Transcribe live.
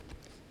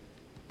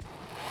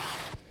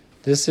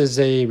This is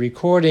a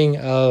recording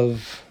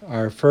of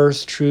our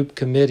first troop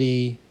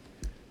committee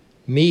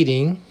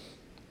meeting.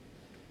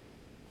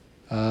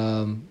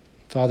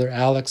 Father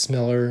Alex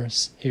Miller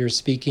here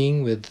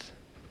speaking with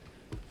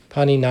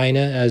Pani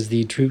Naina as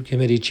the troop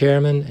committee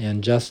chairman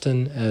and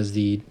Justin as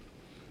the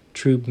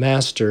troop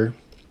master.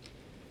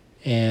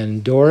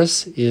 And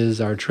Doris is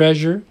our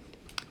treasurer,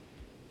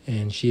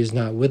 and she is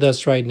not with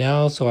us right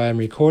now, so I am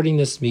recording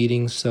this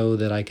meeting so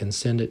that I can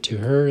send it to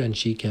her and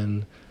she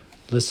can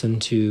listen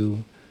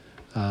to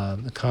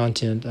the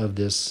content of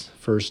this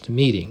first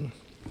meeting.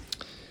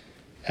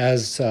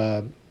 As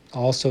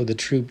also the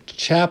troop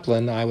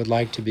chaplain, I would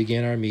like to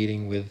begin our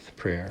meeting with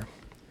prayer.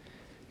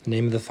 In the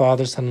name of the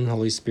Father, Son, and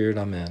Holy Spirit,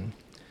 amen.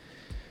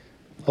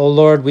 O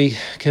Lord, we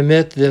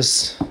commit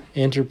this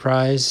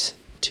enterprise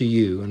to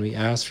you, and we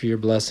ask for your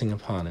blessing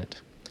upon it.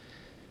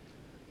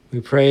 We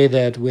pray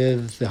that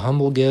with the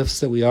humble gifts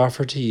that we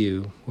offer to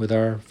you, with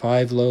our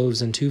 5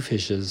 loaves and 2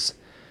 fishes,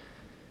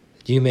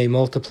 you may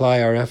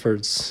multiply our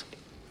efforts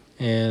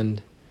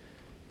and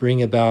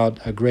bring about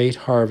a great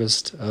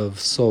harvest of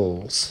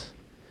souls.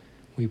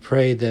 We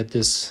pray that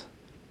this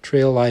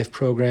Trail Life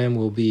program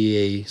will be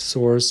a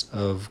source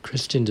of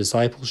Christian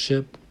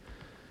discipleship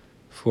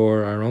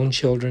for our own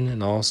children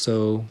and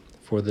also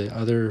for the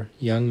other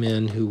young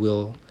men who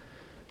will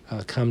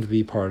come to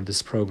be part of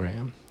this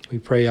program. We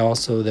pray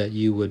also that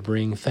you would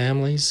bring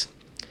families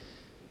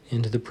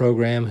into the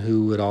program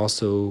who would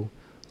also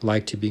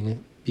like to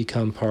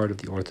become part of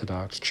the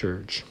Orthodox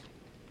Church.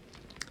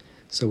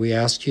 So we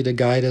ask you to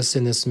guide us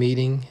in this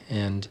meeting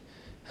and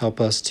help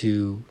us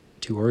to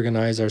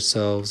organize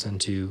ourselves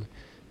and to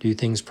do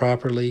things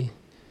properly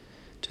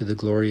to the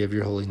glory of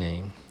your holy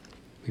name.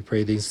 We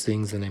pray these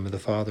things in the name of the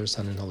Father,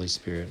 Son, and Holy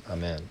Spirit.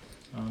 Amen.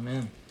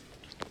 Amen.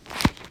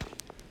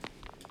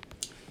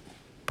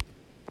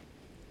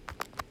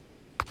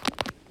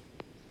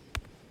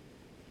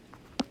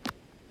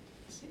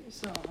 Let's see,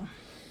 so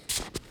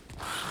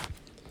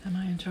am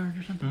I in charge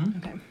or something? Mhm.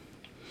 Okay.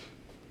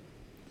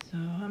 So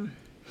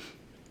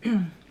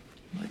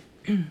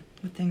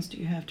what things do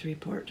you have to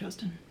report,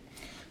 Justin?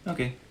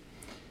 Okay.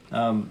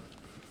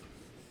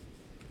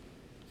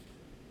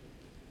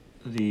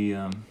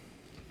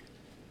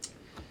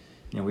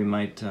 We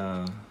might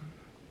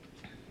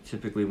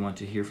typically want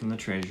to hear from the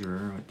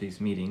treasurer at these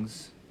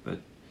meetings,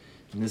 but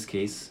in this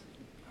case,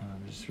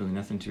 there's really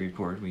nothing to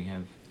report. We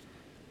have,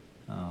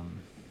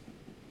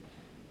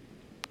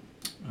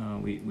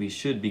 we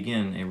should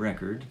begin a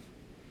record,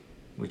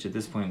 which at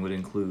this point would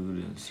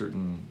include a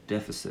certain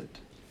deficit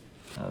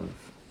of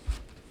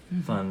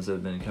funds that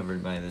have been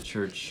covered by the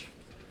church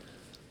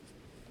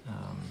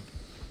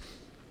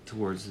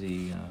towards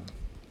the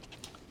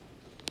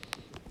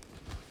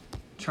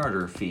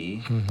charter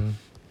fee. Mm-hmm.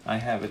 I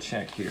have a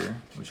check here,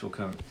 which will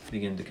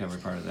begin to cover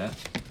part of that.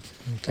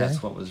 Okay.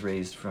 That's what was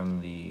raised from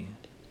the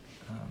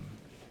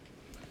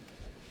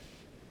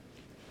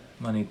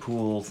money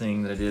pool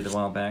thing that I did a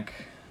while back,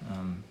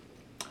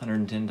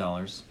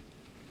 $110.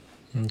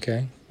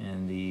 Okay.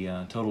 And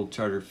the total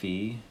charter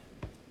fee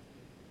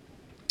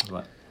was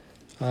what?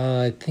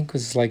 I think it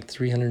was like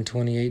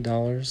 $328.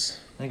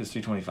 I think it was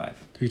 $325.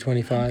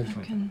 $325.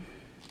 I can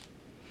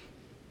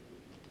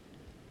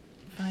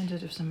find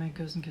it if somebody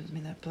goes and gives me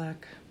that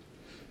black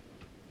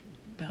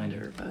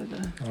binder by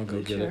the I'll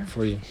go get chair. it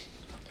for you.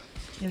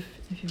 If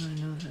you want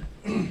to know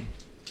the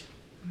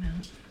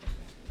amount.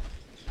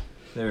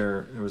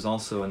 There was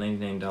also a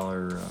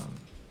 $99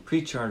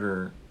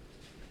 pre-charter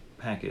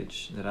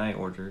package that I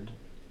ordered.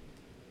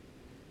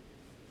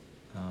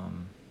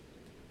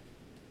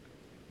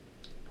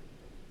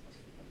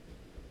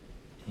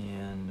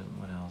 And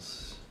what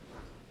else?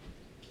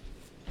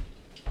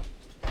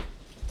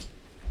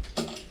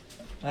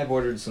 I've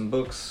ordered some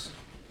books.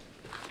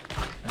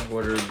 I've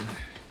ordered.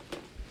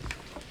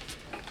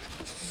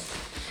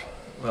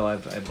 Well, I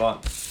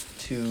bought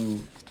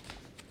 2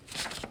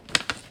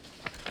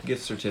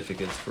 gift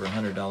certificates for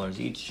 $100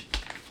 each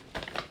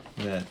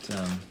that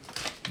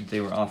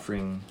they were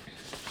offering,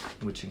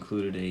 which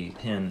included a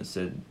pen that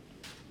said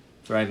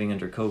 "Thriving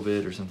Under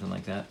COVID" or something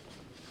like that,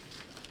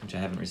 which I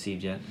haven't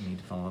received yet. I need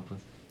to follow up with.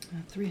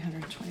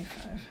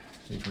 325.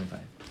 $325.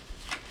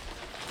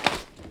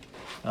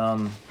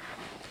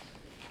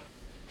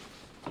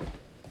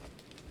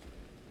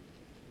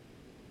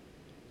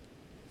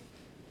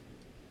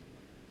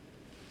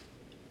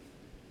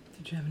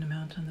 Did you have an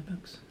amount on the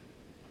books?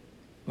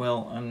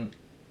 Well,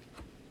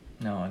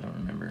 no, I don't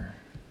remember.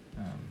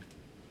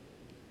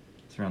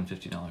 It's around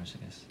 $50, I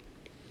guess.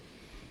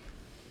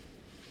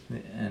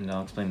 And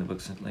I'll explain the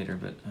books later,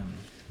 but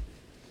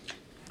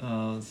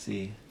let's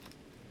see.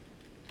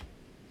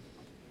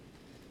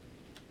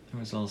 There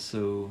was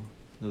also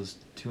those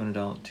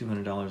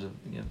 $200 of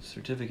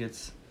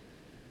certificates,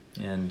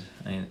 and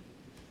I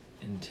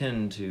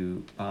intend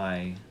to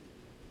buy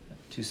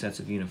 2 sets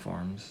of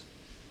uniforms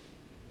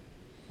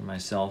for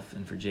myself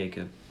and for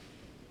Jacob.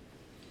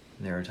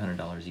 They're at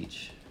 $100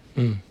 each.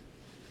 Mm.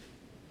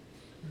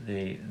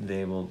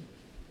 They will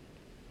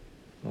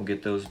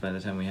get those by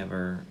the time we have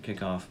our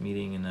kickoff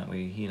meeting, and that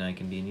way he and I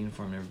can be in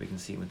uniform and everybody can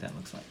see what that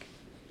looks like.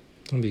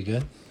 That'd be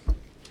good.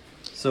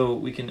 So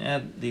we can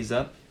add these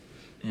up,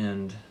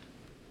 and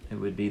it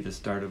would be the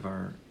start of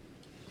our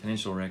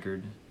financial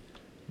record.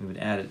 We would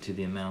add it to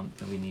the amount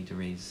that we need to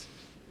raise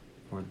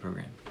for the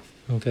program.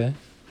 Okay.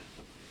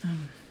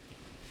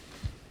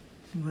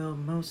 Will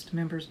most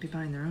members be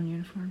buying their own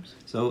uniforms?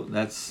 So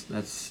that's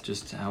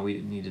just how we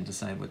need to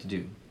decide what to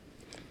do.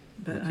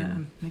 But Okay.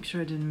 make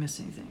sure I didn't miss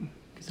anything.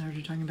 Because I heard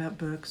you talking about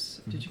books.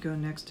 Did Mhm. you go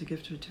next to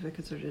gift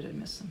certificates, or did I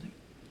miss something?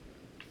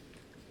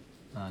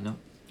 No,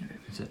 Okay.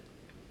 that's it.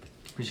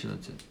 Pretty sure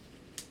that's it.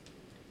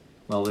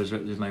 Well, there's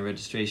my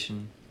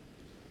registration,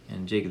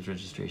 and Jacob's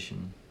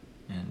registration,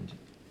 and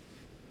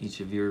each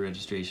of your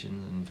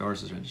registrations, and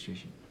Doris's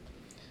registration.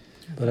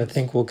 But I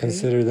think we'll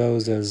consider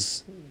those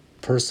as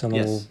personal.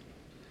 Yes.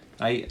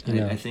 You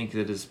know. I think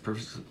that it's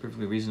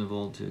perfectly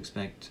reasonable to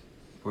expect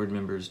board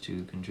members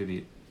to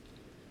contribute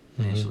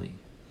financially.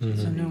 Mhm.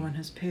 So Mhm. no one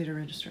has paid a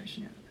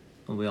registration yet?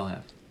 Well, we all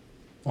have.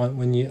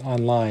 When you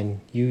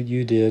online,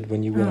 you did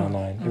when you went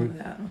online. Oh,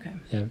 that, okay.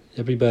 Yeah,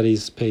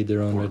 everybody's paid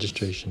their own Forms.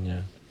 registration.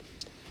 Yeah.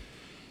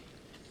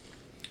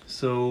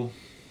 So,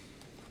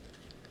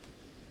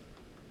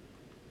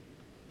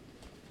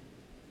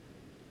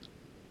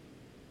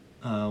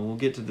 we'll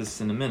get to this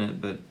in a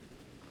minute, but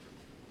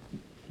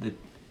the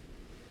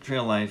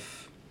Trail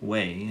Life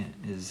Way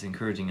is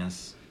encouraging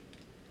us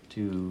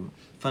to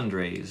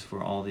fundraise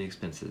for all the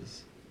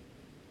expenses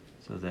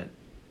so that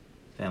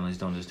families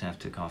don't just have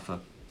to cough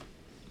up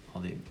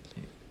all the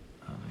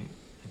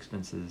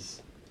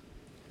expenses.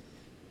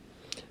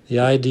 The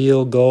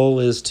ideal goal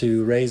is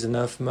to raise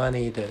enough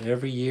money that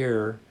every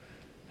year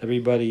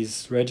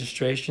everybody's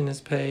registration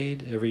is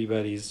paid,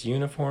 everybody's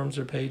uniforms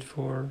are paid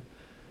for,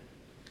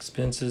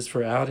 expenses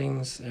for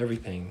outings,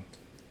 everything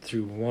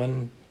through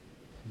one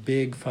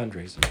big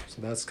fundraiser.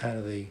 So that's kind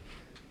of the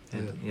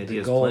And the the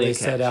idea is goal plenty they of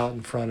set cash. out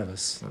in front of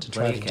us to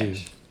try Plenty to of do.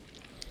 cash.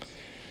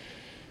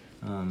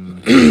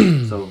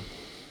 So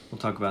we'll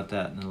talk about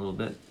that in a little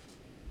bit.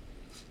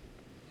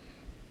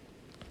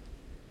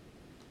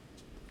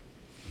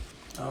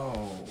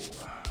 Oh.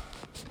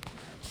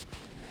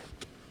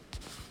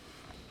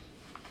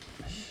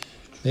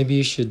 Maybe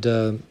you should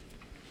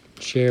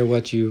share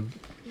what you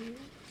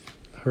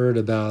heard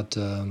about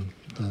the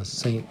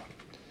Saint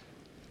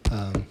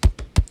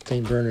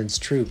Bernard's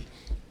troop.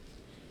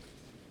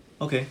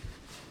 Okay.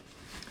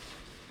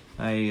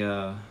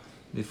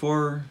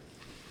 Before.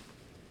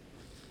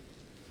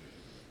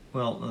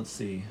 Well, let's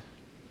see.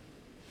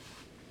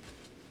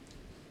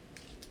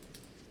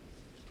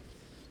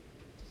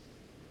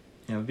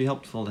 Yeah, it would be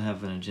helpful to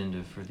have an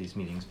agenda for these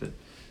meetings, but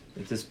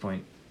at this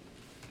point,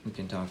 we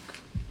can talk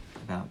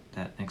about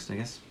that next, I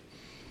guess.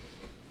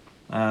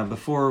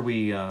 Before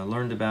we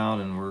learned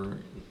about and were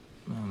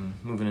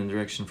moving in the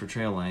direction for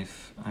Trail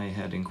Life, I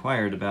had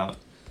inquired about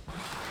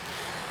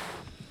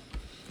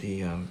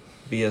the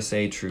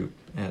BSA troop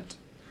at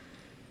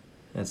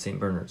St.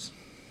 Bernard's.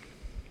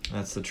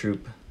 That's the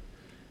troop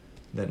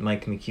that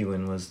Mike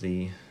McEwen was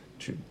the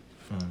troop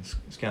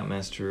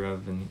scoutmaster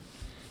of, and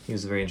he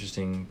was a very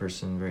interesting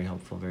person, very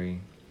helpful, very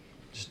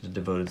just a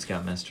devoted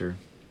scoutmaster.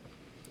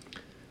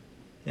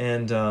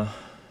 And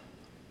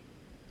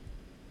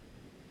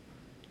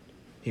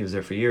he was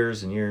there for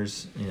years and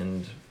years,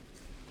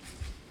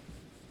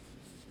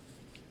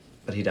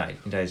 but he died.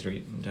 He died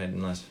in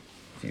the last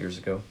few years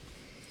ago.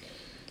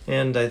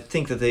 And I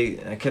think that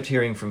I kept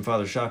hearing from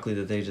Father Shockley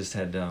that they just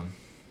had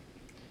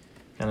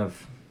kind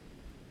of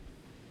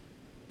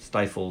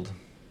stifled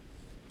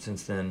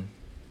since then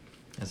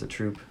as a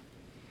troop.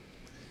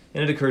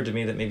 And it occurred to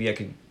me that maybe I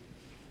could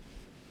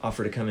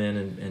offer to come in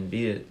and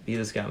be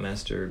the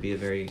scoutmaster, be a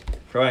very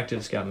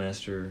proactive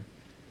scoutmaster.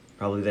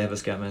 Probably they have a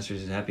scoutmaster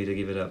who's happy to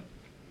give it up,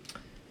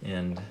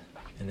 and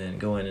then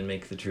go in and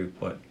make the troop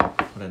what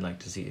I'd like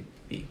to see it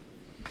be.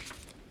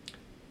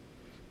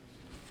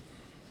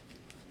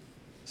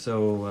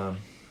 So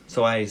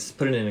I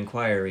put in an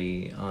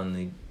inquiry on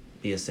the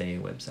BSA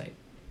website,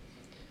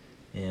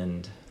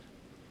 and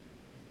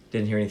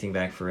didn't hear anything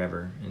back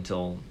forever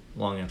until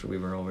long after we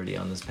were already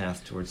on this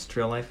path towards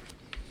Trail Life.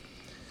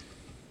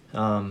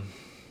 Well,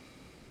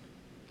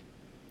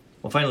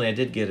 finally I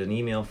did get an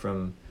email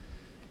from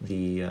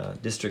the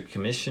district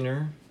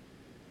commissioner,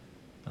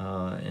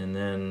 and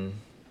then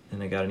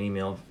I got an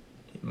email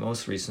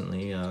most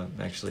recently,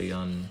 actually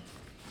on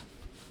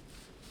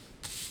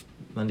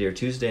Monday or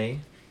Tuesday,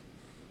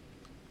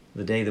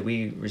 the day that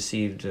we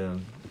received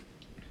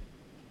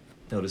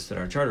notice that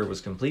our charter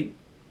was complete.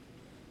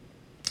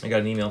 I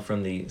got an email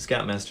from the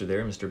scoutmaster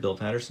there, Mr. Bill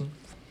Patterson,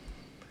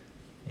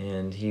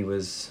 and he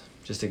was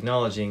just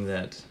acknowledging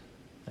that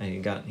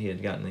he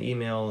had gotten the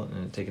email and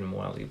it had taken him a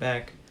while to get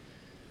back,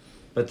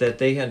 but that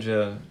they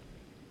had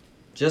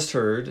just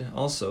heard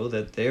also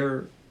that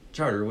their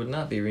charter would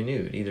not be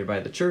renewed either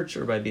by the church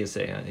or by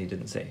BSA. He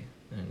didn't say,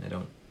 and I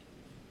don't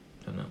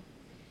know,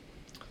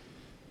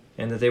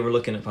 and that they were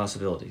looking at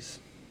possibilities.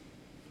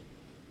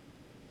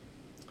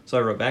 So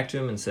I wrote back to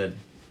him and said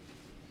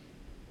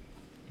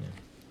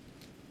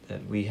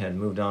that we had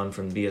moved on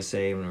from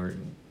BSA and we were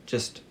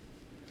just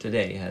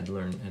today had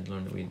learned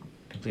that we'd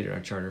completed our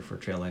charter for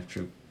Trail Life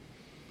Troop.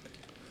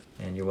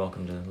 And you're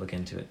welcome to look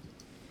into it.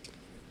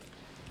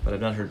 But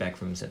I've not heard back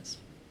from him since.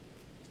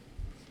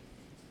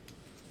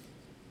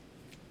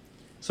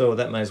 So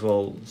that might as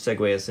well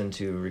segue us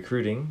into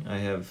recruiting.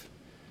 I've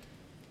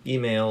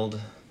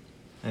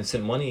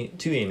sent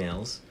two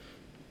emails.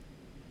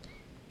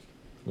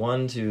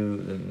 One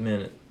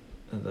to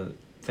the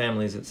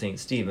families at St.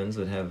 Stephen's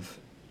that have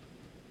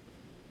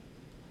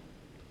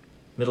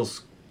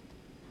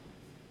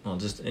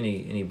just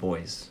any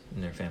boys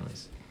in their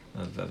families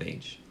of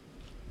age.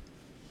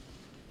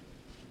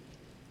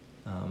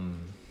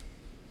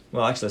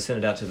 Well, actually, I sent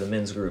it out to the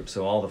men's group,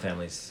 so all the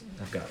families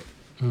have got it.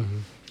 Mm-hmm.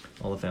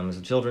 All the families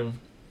of children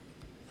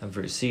have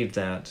received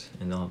that,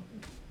 and they'll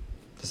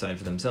decide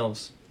for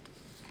themselves.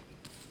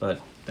 But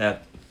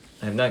that,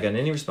 I have not gotten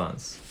any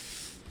response.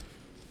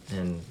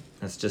 And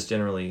that's just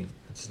generally,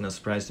 it's no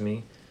surprise to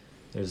me.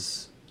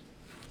 It's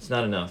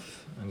not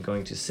enough. I'm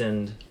going to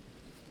send,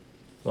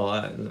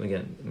 let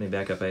me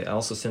back up. I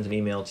also sent an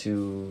email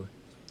to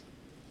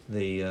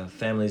the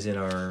families in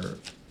our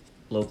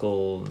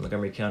local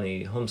Montgomery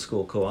County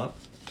homeschool co-op.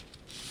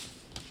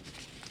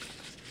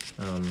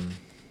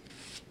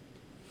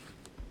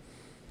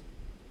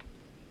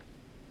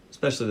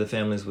 Especially the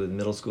families with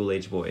middle school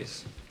age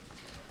boys.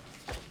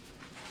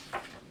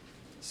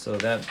 So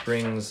that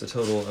brings the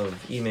total of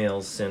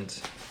emails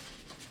sent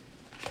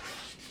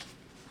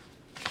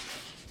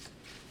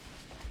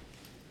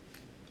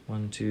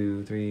One,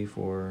 two, three,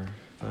 four,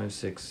 five,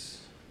 six.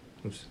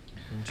 1,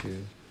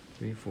 2,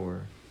 3,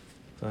 4,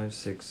 5,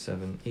 6,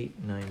 7,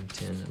 8, 9,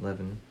 10,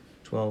 11,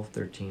 12,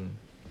 13.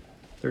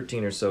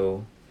 13 or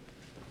so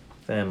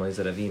families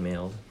that I've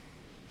emailed.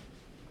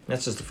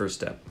 That's just the first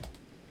step.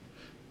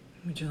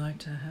 Would you like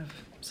to have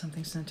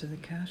something sent to the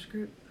cash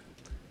group?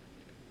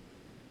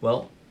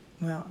 Well,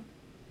 Well,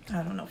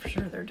 I don't know for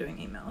sure they're doing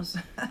emails.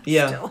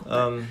 yeah, Still,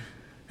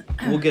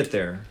 but- we'll get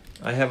there.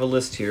 I have a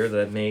list here that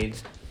I've made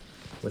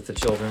with the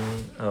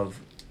children of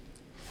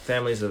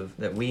families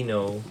that we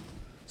know.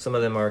 Some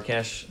of them are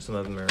cash, some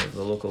of them are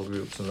the local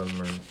group, some of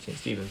them are St.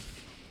 Stephen's.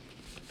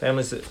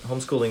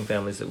 Homeschooling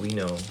families that we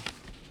know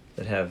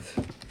that have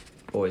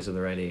boys of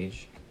the right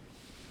age.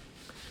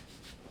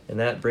 And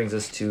that brings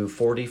us to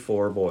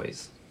 44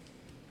 boys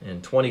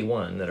and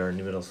 21 that are in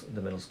the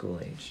middle school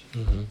age.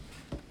 Mm-hmm.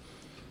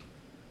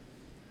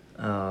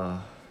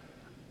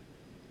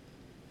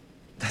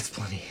 That's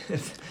plenty.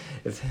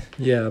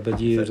 Yeah, but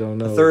you don't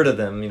know A third of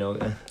them,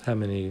 how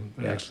many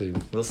Yeah. actually.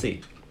 we'll see.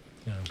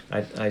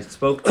 Yeah. I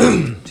spoke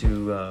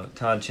to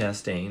Todd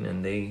Chastain,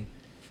 and they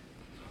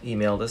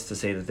emailed us to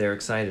say that they're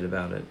excited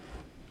about it.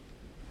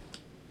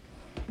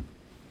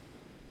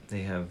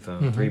 They have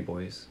 3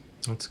 boys,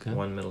 That's good.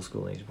 1 middle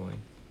school age boy.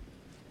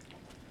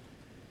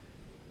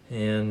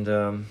 And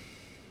then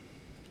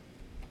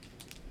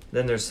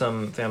there's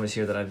some families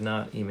here that I've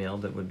not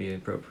emailed that would be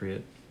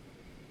appropriate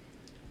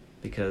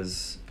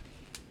because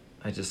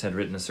I just had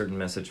written a certain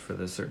message for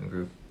this certain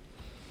group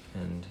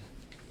and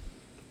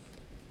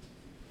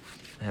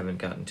I haven't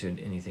gotten to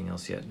anything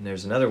else yet. And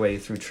there's another way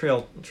through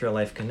Trail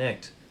Life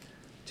Connect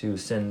to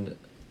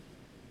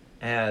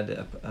add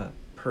a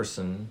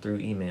person through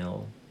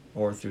email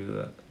or through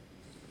a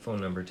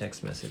phone number,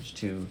 text message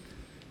to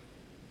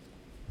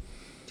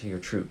your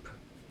troop.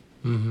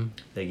 Mm-hmm.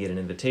 They get an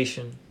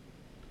invitation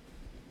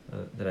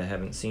that I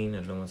haven't seen. I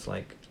don't know what it's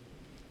like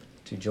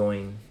to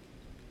join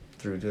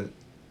to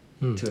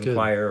Good.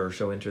 inquire or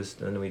show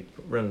interest, and then we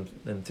run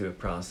them through a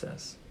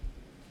process.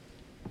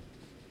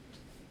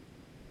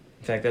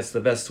 In fact, that's the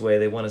best way.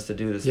 They want us to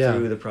do this Yeah.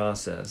 through the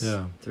process,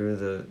 Yeah. through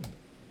the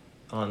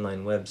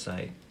online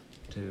website,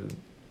 to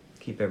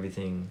keep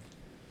everything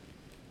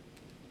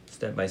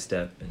step by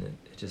step, and it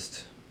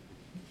just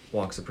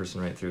walks a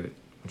person right through it,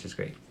 which is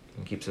great,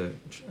 and keeps a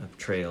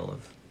trail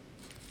of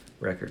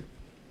record.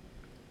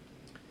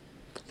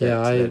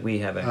 That we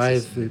have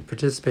access to. I've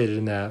participated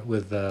in that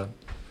with a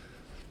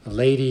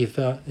lady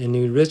in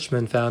New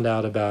Richmond found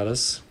out about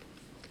us.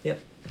 Yep.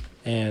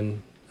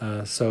 And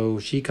so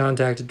she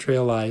contacted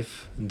Trail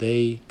Life.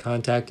 They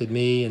contacted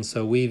me, and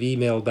so we've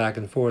emailed back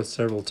and forth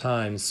several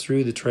times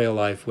through the Trail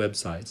Life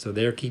website. So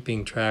they're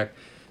keeping track.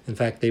 In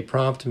fact, they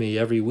prompt me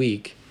every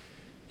week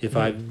if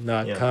I've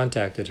not Yeah.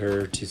 contacted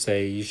her to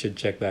say you should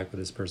check back with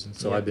this person.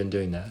 So Yeah. I've been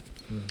doing that.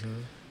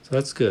 Mm-hmm. So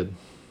that's good.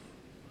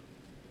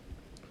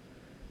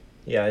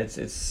 Yeah,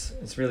 it's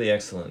really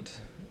excellent.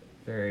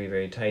 Very,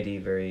 very tidy,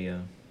 very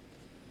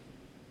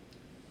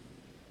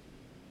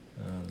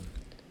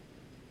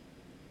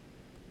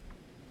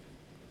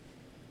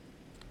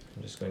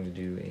I'm just going to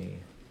do a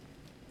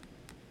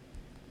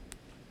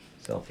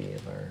selfie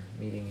of our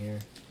meeting here.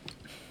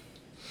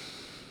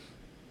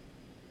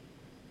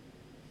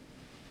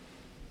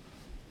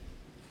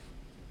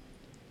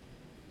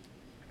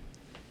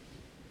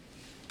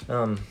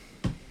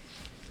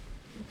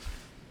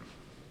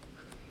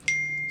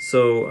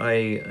 So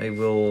I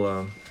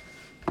will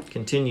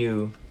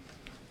continue.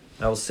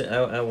 I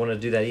want to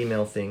do that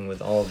email thing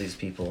with all of these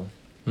people,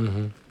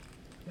 Mm-hmm.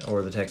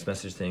 or the text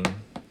message thing.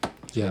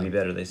 Yeah. Maybe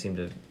better. They seem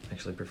to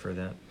actually prefer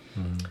that.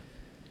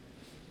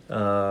 Mm-hmm.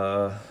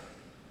 I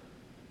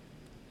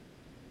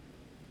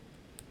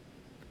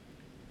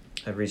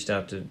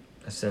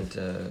sent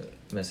a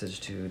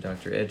message to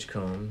Dr.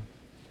 Edgecombe,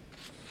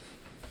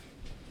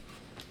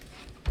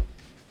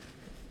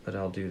 but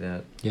I'll do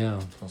that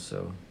Yeah.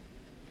 also.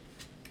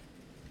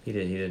 He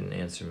didn't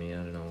answer me. I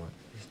don't know what.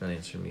 He's not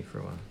answering me for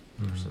a while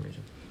for some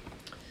reason.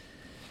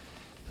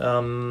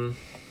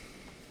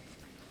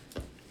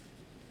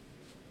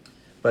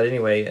 But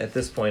anyway, at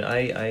this point,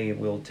 I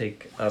will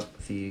take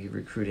up the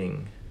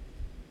recruiting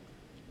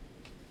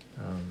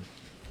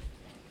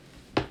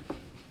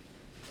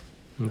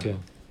Okay.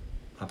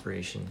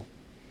 operation.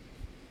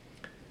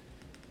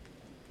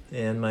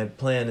 And my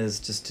plan is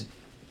just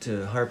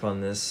to harp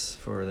on this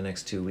for the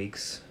next 2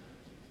 weeks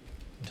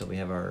until we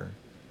have our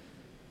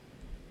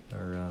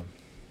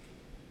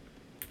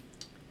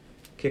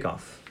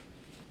kickoff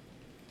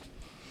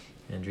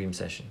and dream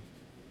session.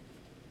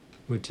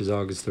 Which is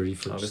August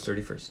 31st. August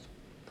 31st.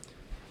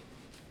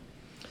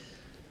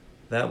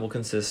 That will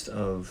consist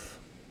of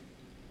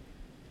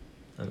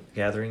a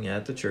gathering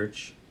at the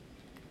church,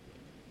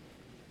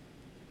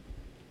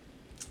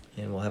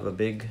 and we'll have a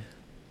big,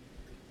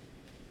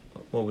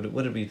 what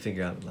did we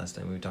figure out last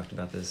time we talked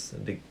about this? A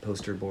big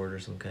poster board or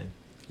some kind?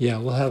 Yeah,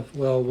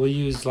 we'll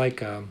use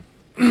like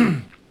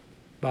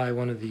buy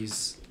one of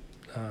these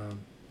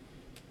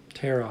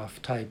tear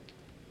off type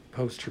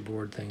poster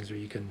board things where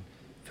you can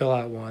fill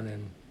out one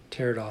and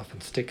tear it off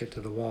and stick it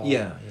to the wall.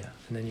 Yeah.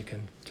 And then you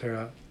can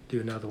do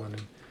another one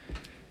and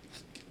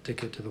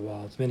stick it to the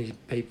wall. As many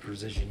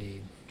papers as you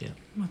need. Yeah.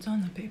 What's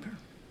on the paper?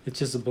 It's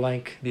just a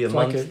blank. Be a it's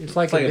month. Like it's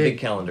like a big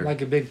calendar.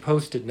 Like a big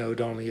Post-it note,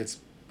 only it's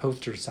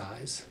poster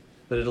size.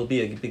 But it'll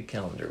be a big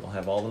calendar. We'll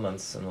have all the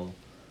months, and we'll.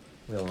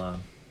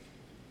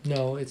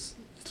 No, it's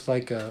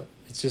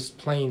just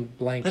plain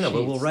blank. I know, sheets.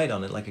 but we'll write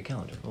on it like a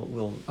calendar.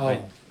 We'll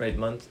Oh. write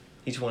month,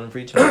 each one for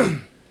each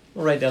month.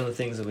 We'll write down the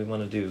things that we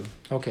want to do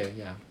Okay,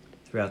 yeah.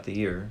 throughout the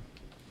year.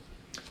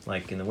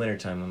 Like in the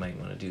wintertime, we might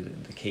want to do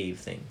the cave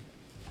thing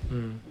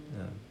down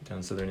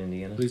in southern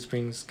Indiana. Blue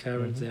Springs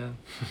Caverns, Mhm.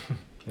 yeah.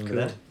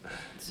 Remember Cool. that?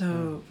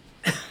 So,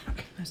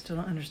 I still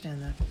don't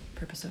understand the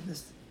purpose of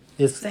this.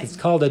 It's Thing.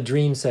 called a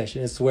dream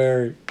session. It's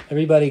where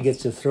everybody gets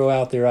to throw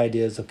out their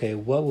ideas. Okay,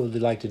 what would they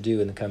like to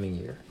do in the coming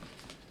year?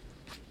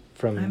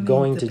 From I mean,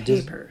 going the to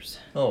just papers.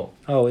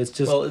 it's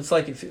just Well, it's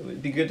like it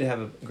would be good to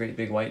have a great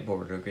big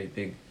whiteboard or a great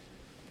big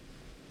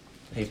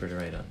paper to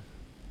write on.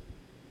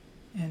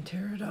 And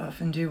tear it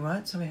off and do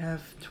what? So we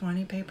have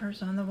 20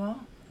 papers on the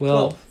wall?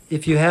 well, 12.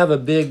 if you have a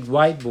big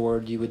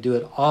whiteboard, you would do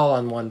it all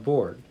on one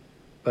board,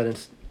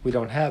 but we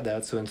don't have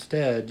that. So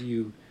instead,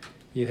 you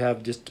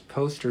have just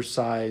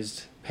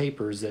poster-sized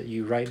papers that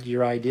you write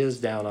your ideas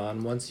down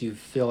on. Once you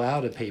fill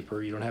out a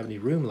paper, you don't have any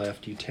room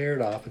left. You tear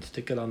it off and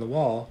stick it on the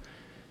wall.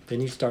 Then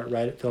you start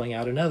filling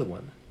out another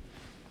one,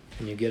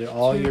 and you get it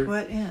all To your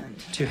what end?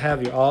 to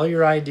have all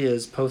your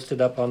ideas posted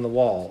up on the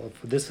wall.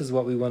 This is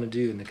what we want to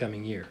do in the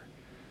coming year.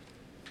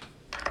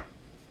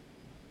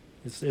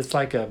 It's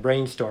like a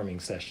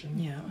brainstorming session.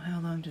 Yeah, how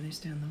long do they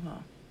stay on the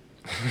wall?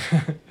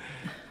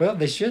 Well,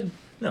 they should.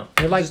 No,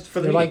 They're like just for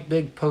the they're meeting. like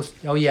big post.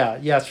 Oh yeah,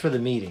 it's for the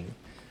meeting,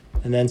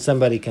 and then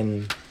somebody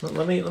can.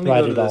 Let me write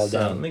go to it all this.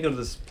 down. Let me go to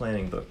this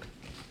planning book.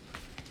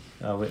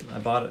 I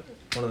bought it.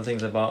 One of the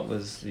things I bought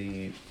was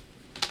the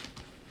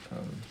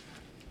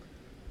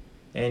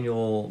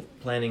annual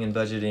planning and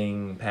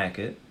budgeting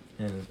packet,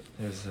 and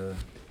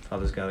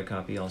Father's got a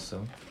copy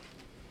also.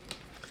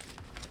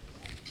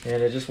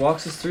 And it just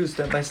walks us through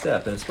step by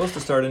step, and it's supposed to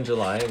start in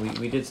July.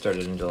 We did start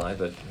it in July,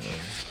 but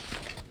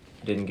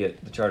didn't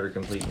get the charter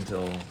complete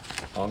until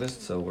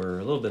August, so we're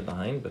a little bit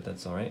behind, but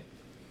that's all right.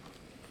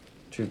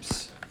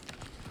 Troops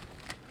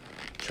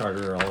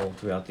charter all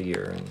throughout the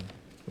year, and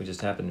we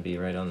just happen to be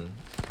right on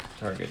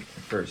target at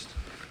first.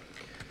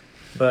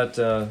 But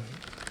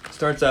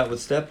starts out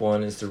with step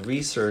one is the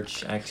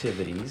research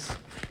activities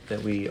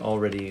that we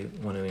already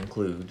want to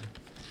include.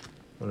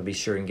 Want to be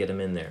sure and get them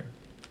in there.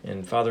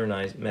 And Father and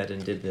I met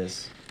and did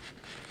this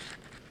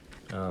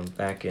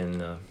back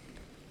in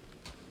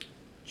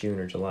June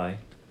or July.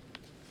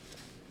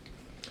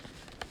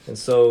 And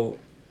so,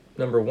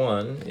 number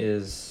one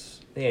is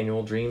the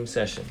annual dream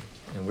session.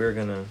 And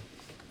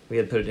we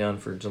had put it down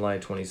for July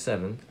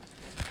 27th,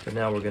 but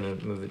now we're going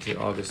to move it to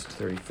August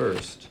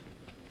 31st.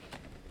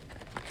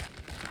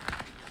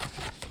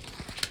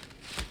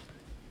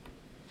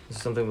 This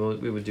is something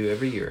we would do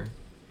every year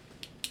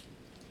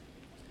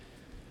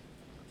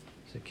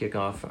to kick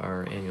off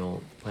our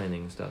annual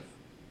planning stuff.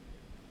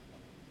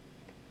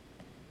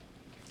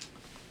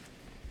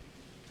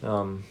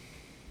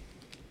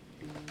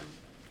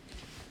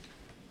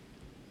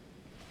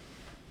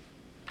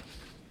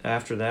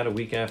 After that, a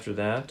week after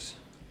that,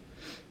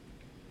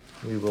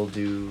 we will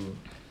do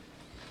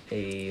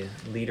a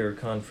leader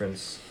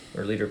conference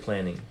or leader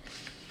planning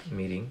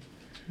meeting.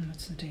 And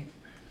what's the date?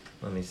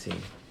 Let me see.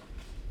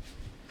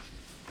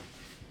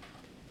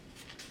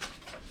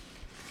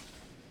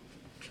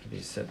 It'll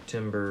be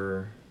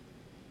September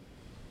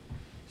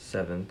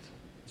 7th.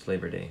 It's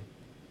Labor Day.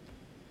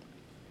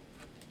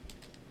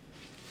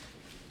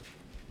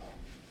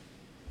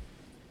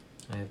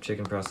 I have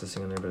chicken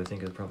processing on there, but I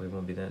think it probably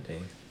won't be that day.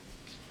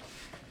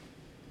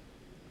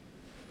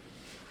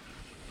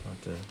 I'll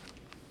have to.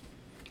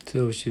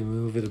 So we should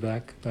move it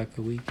back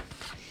a week.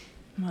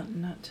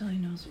 Not till he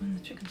knows when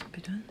the chickens will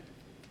be done.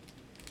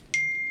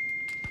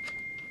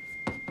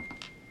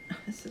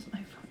 This is my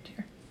phone,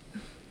 dear.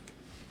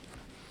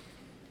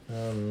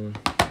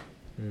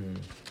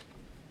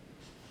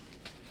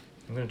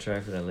 I'm gonna try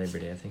for that Labor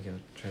Day. I think I'll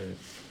try to.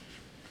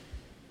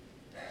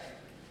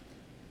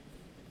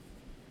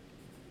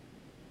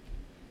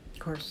 Of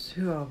course,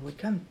 who all would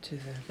come to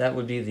the... That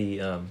would be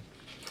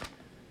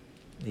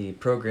the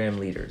program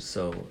leaders.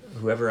 So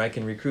whoever I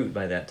can recruit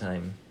by that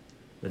time,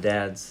 the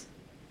dads,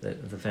 the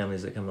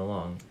families that come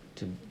along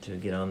to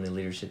get on the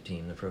leadership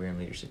team, the program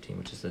leadership team,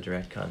 which is the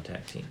direct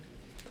contact team.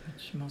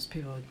 Which most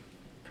people would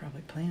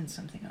probably plan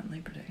something on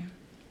Labor Day.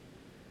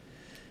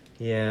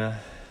 Yeah,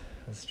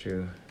 that's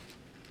true.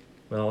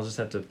 Well, I'll just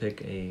have to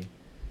pick a.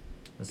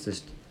 Let's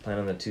just plan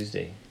on that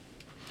Tuesday.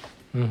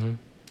 Mm-hmm.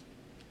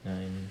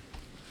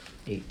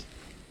 9/8.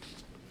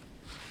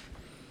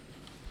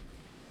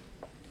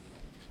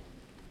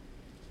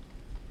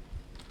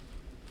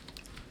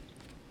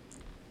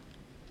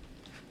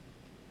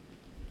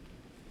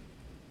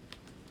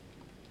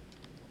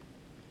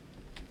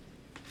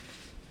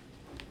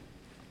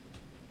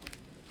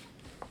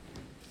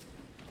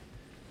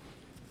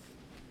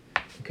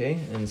 Okay,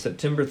 and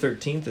September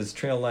 13th is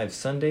Trail Life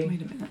Sunday.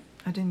 Wait a minute.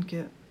 I didn't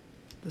get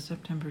the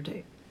September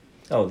date.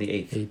 Oh, the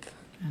 8th. 8th,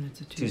 And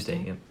it's a Tuesday.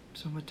 Tuesday, yep.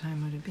 So what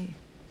time would it be?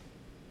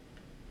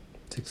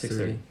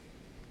 6:30.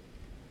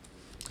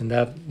 And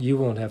that you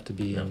won't have to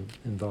be No.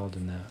 involved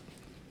in that.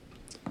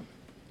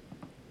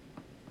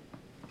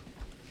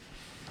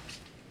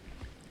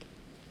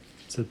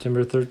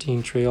 September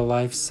 13, Trail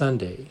Life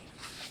Sunday.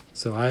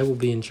 So I will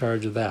be in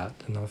charge of that,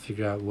 and I'll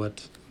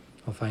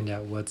find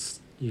out what's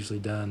usually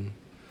done,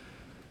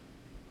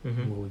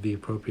 Mm-hmm. what would be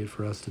appropriate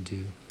for us to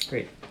do.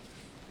 Great.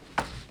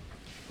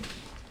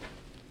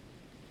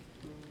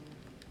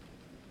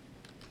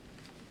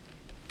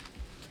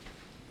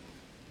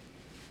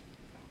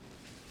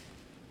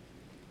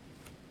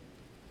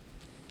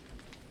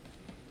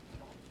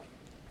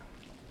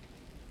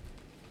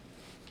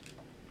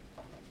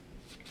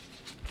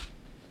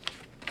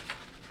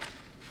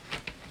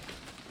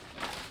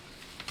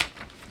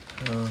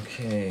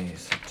 Okay,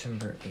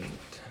 September 8th. Where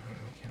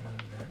do we get on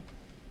that?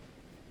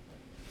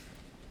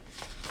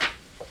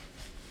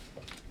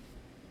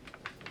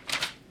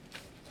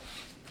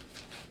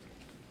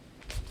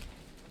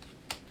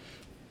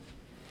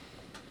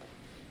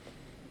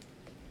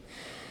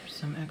 There's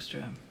some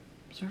extra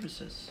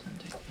services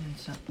in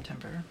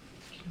September.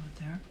 Do you know what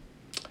they are?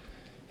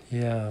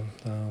 Yeah,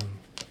 the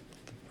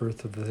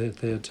birth of the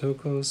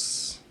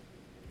Theotokos.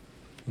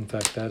 In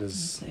fact, that Let's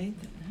is say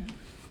that.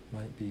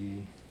 might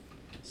be.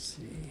 Let's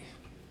see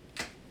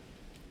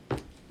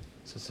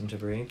So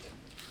September 8th?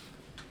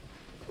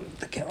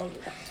 the calendar.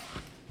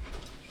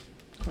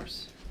 Of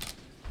course.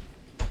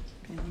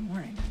 Be in the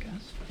morning, I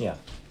guess. Yeah.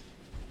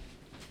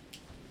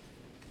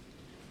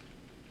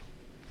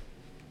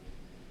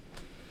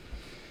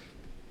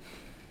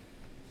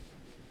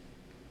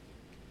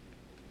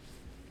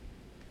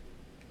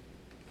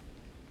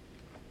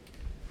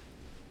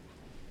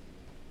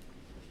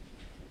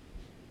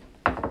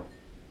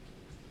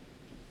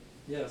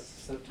 Yes,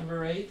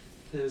 September 8th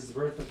is the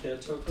birth of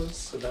Theotokos,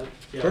 so that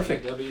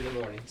Perfect. that'll be in the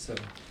morning. So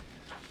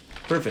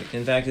Perfect.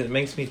 In fact, it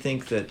makes me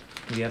think that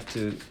we have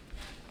to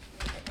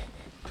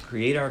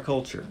create our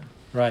culture.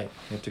 right,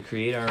 We have to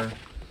create our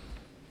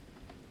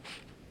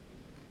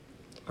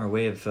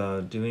way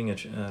of doing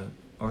a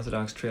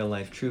Orthodox Trail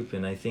Life troop,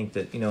 and I think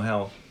that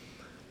how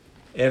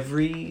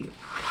every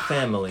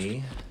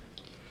family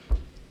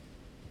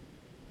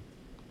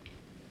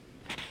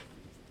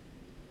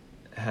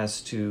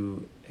has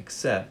to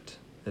accept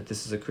that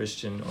this is a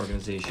Christian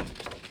organization.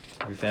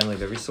 Every family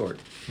of every sort,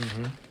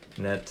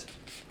 and that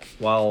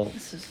while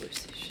This is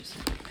Lucy. She's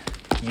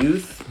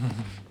youth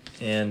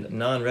and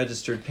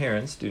non-registered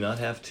parents do not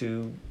have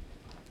to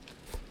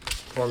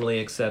formally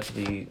accept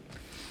the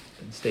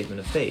statement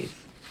of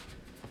faith.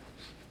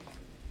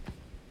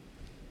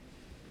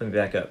 Let me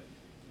back up.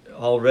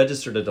 All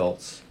registered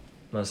adults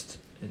must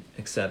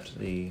accept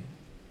the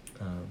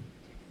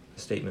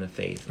statement of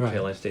faith, the Right.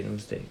 Trail Life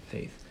statement of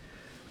faith.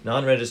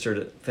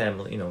 Non-registered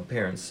family,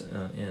 parents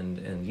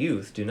and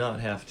youth do not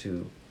have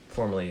to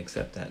formally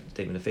accept that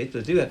statement of faith,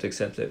 but do have to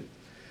accept that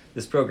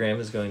this program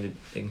is going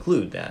to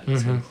include that.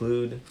 It's going to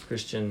include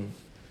Christian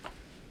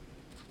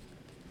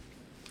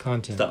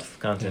content.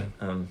 content.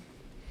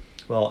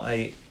 Well,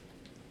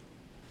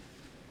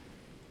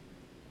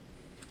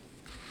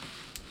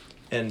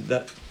 and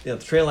that the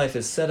Trail Life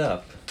is set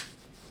up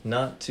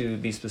not to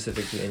be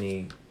specific to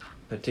any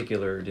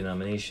particular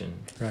denomination,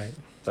 Right.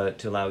 but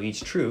to allow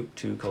each troop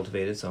to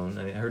cultivate its own.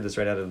 I heard this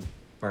right out of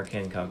Mark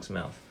Hancock's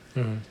mouth.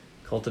 Mm-hmm.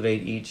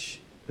 Cultivate each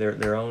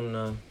their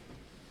own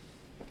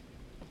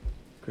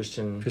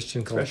Christian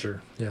Christian expression.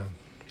 culture. Yeah.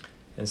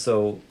 And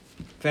so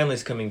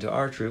families coming to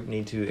our troop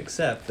need to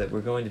accept that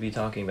we're going to be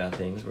talking about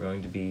things. We're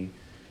going to be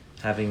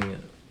having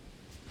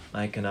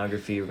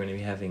iconography. We're going to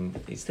be having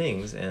these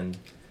things, and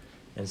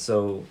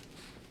so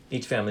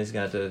each family's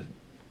got to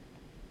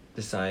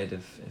decide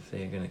if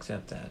they're going to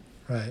accept that.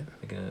 Right.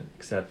 They're going to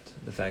accept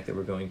the fact that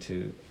we're going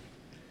to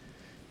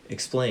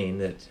explain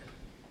that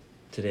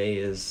today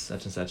is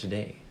such and such a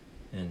day,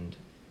 and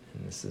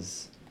this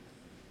is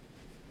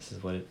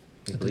what it.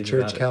 We The believe church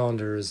about it.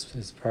 calendar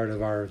is part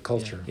of our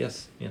culture. Yeah.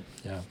 Yes. Yeah.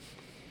 Yeah.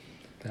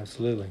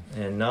 Absolutely.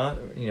 And not,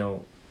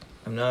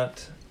 I'm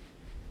not.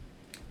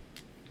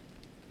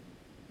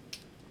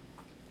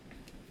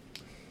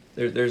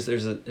 There's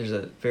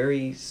a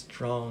very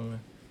strong,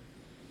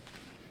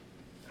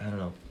 I don't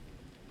know,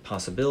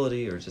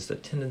 possibility or just a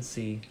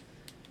tendency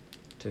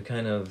to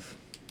kind of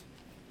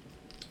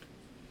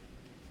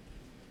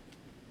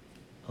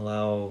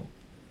allow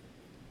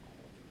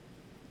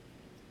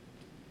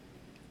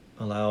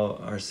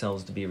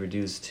ourselves to be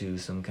reduced to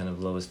some kind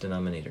of lowest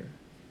denominator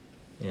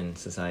in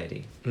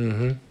society.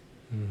 Mm-hmm.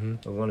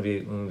 Mm-hmm. We want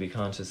to be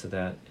conscious of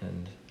that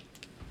and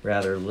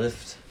rather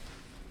lift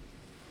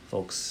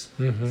folks,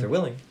 Mhm. if they're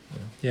willing,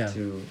 Yeah.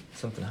 to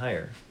something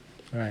higher.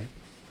 Right.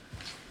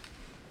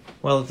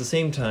 While at the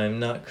same time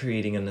not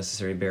creating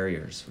unnecessary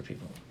barriers for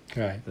people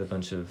Right. with a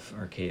bunch of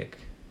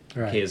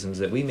Right. archaisms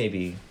that we may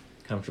be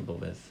comfortable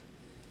with.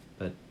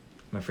 But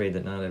I'm afraid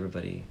that not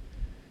everybody,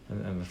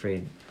 I'm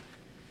afraid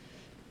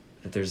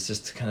that there's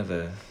just kind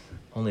of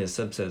only a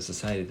subset of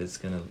society that's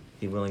going to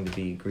be willing to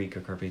be Greek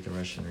or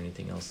Carpatho-Russian or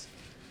anything else.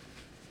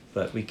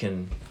 But we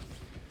can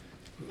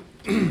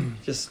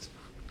just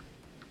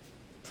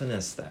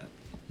finesse that,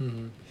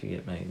 Mm-hmm. if you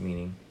get my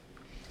meaning.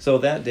 So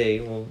that day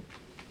will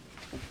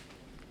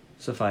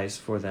suffice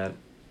for that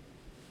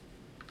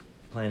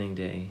planning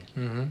day,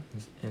 Mm-hmm.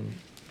 and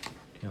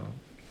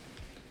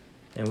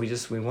and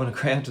we want to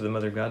cry out to the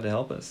Mother of God to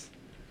help us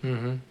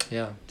Mm-hmm.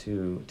 Yeah.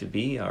 to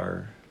be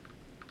our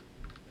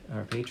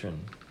patron.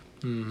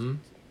 Mm-hmm.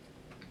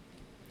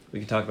 We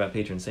could talk about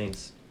patron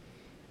saints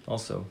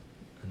also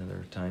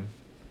another time.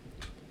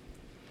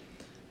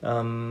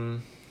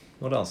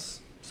 What else?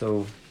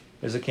 So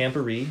there's a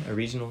camporee, a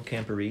regional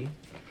camporee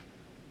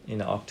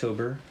in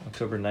October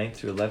 9th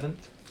through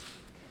 11th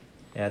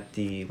at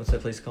the, what's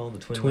that place called?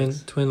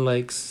 The Twin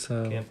Lakes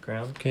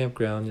Campground.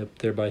 campground up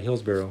there by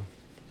Hillsboro.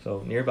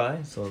 So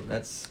nearby. So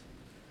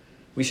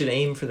we should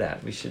aim for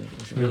that. We should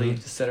really Mhm.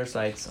 set our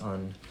sights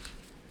on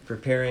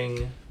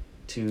preparing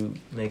to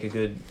make a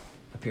good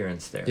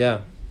appearance there.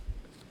 Yeah.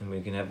 And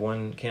we can have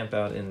one camp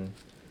out in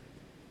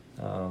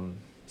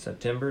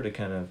September to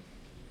kind of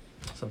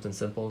something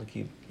simple to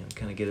keep,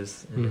 kind of get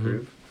us in the Mhm.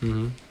 groove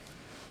Mm-hmm.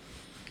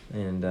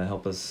 and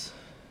help us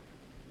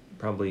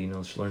probably,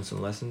 learn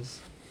some lessons.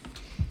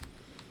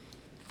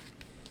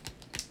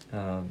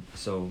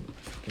 So you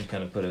can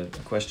kind of put a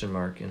question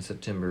mark in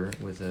September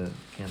with a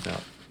camp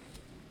out.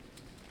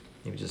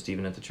 Maybe just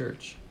even at the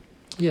church.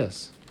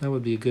 Yes, that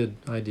would be a good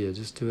idea.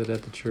 Just do it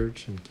at the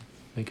church and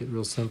make it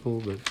real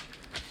simple. But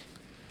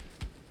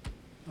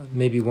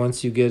maybe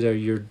once you get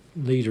your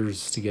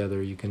leaders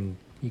together, you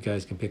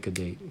guys can pick a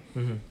date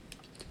Mm-hmm.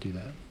 to do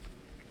that.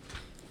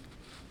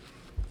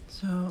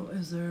 So,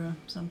 is there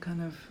some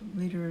kind of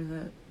leader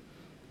that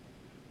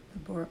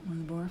one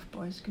of the Borf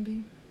boys can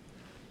be?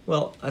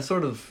 Well, I've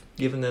sort of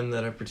given them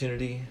that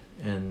opportunity,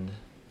 and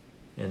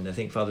I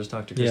think Father's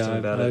talked to Kristen Yeah,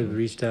 about I've it. and-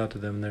 reached out to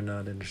them. They're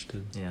not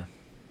interested. Yeah,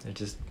 they're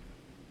just,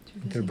 Too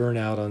They're busy? burnt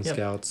out on Yep.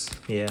 scouts.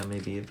 yeah,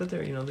 maybe, but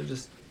they're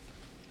just,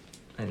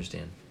 I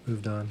understand.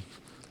 Moved on.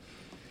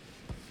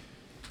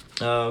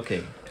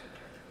 Okay.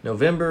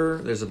 November,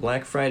 there's a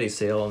Black Friday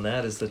sale, and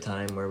that is the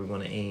time where we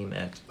want to aim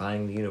at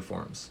buying the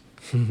uniforms.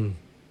 So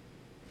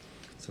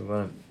we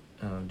want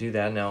to do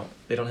that. Now,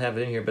 they don't have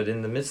it in here, but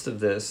in the midst of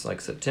this,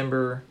 like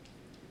September,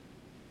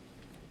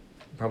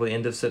 probably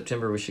end of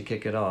September, we should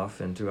kick it off,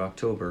 and through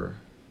October,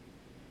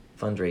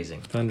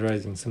 fundraising.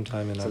 Fundraising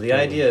sometime in So October. the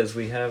idea is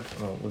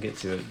we'll get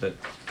to it, but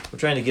we're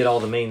trying to get all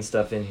the main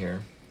stuff in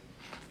here.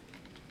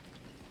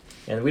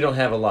 And we don't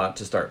have a lot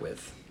to start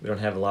with. We don't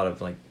have a lot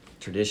of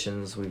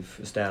traditions we've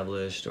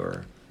established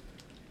or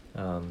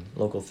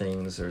local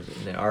things, or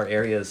our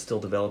area is still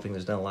developing.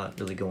 There's not a lot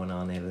really going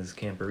on. They have this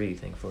camporee,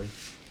 thankfully.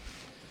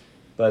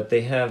 But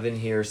they have in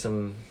here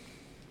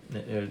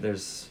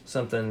there's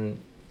something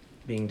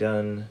being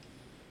done.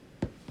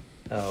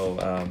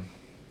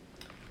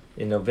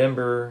 In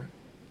November,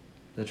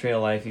 the Trail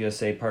Life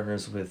USA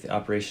partners with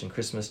Operation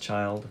Christmas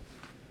Child.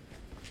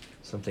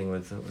 Something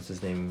with, what's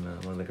his name,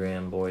 one of the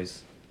Graham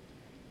boys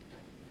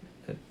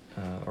that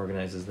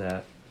organizes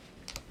that.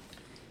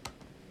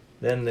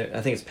 Then I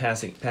think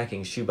it's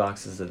packing shoe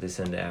boxes that they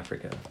send to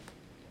Africa.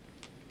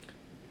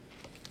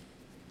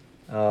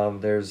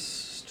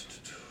 There's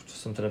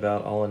something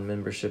about all-in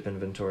membership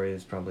inventory.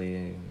 It's probably,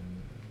 I'm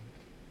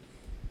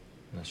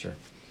not sure.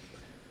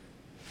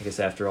 I guess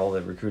after all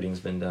the recruiting's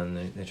been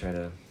done, they try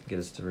to get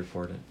us to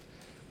report it.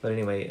 But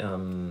anyway,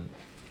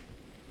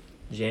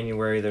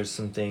 January, there's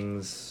some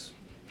things.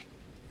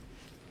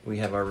 We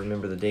have our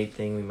Remember the Date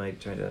thing we might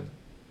try to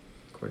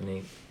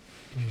coordinate.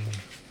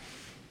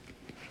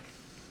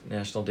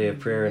 National Day of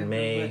Prayer in Remember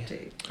May. what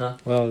date? Huh?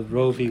 Well,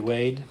 Roe v.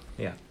 Wade,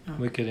 Yeah. Oh.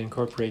 we could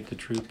incorporate the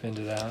troop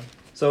into that.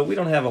 So we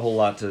don't have a whole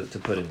lot to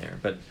put in there.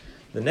 But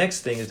the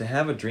next thing is to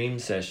have a dream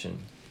session.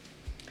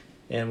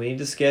 And we need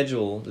to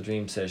schedule the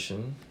dream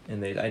session,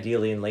 and they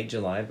ideally in late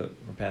July, but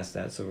we're past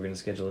that, so we're going to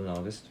schedule it in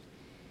August.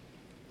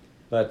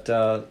 But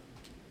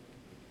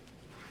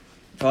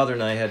Father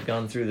and I had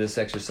gone through this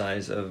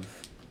exercise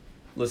of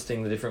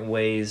listing the different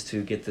ways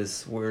to get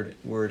this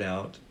word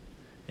out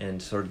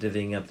and sort of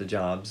divvying up the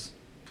jobs.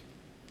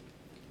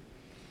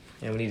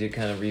 And we need to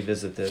kind of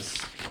revisit this.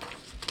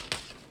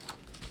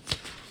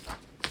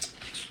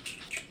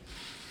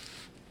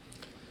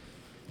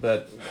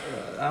 But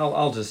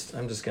I'm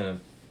just gonna,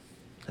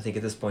 I think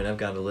at this point I've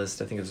got a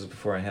list. I think it was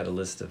before I had a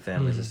list of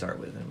families to start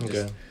with. And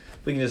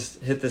we can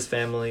just hit this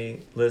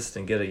family list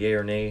and get a yay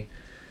or nay.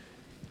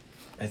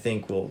 I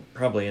think we'll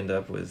probably end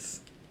up with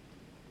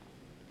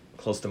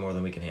close to more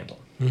than we can handle.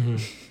 Mm-hmm.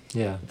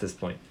 Yeah. At this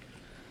point.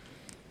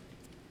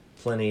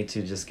 Plenty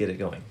to just get it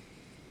going.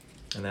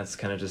 And that's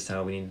kind of just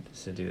how we need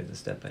to do it, the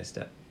step by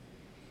step.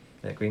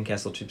 That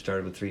Greencastle troop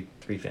started with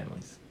three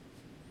families.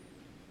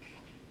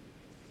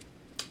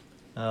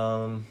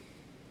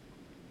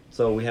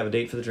 So we have a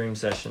date for the dream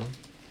session,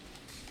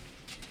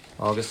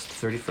 August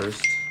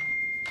 31st.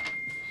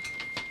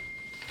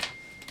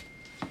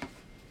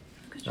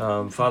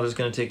 Father's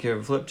going to take care of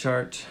a flip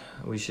chart.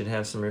 We should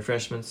have some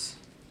refreshments.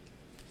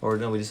 Or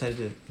no, we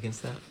decided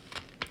against that?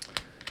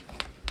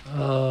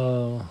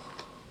 Oh,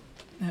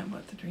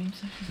 What, the dream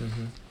session?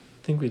 Mm-hmm.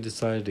 I think we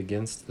decided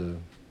against the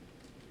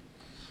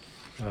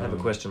I have a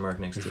question mark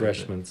next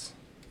refreshments.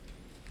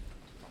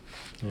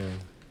 Yeah. to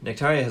it.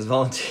 Nectaria has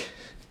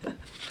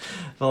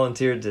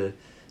volunteered to,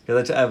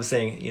 because I was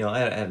saying, I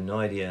have no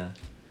idea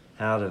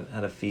how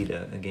to feed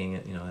a gang,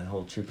 a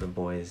whole troop of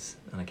boys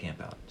on a camp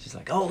out. She's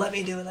like, oh, let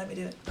me do it.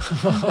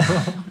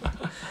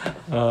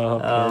 Oh,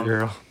 poor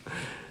girl.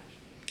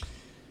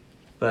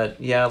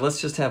 But yeah, let's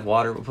just have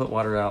water. We'll put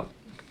water out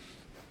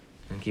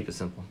and keep it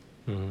simple.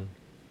 Mm-hmm.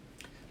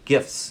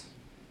 Gifts.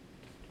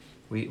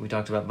 We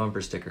talked about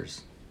bumper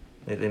stickers.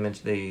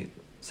 They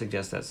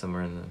suggest that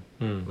somewhere in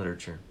the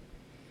literature.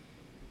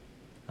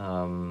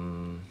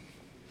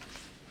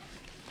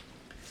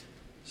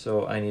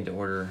 So I need to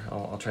order.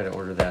 I'll try to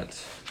order that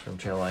from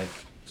Trail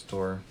Life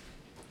store.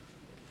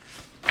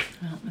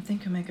 Well, I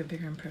think you'll make a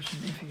bigger impression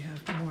if you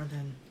have more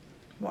than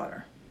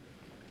water.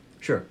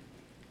 Sure.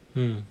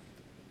 Hmm.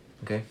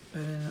 Okay.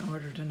 But in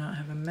order to not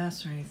have a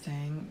mess or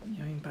anything,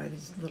 you can buy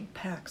these little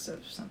packs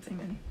of something,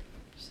 and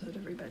so that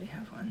everybody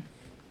have one.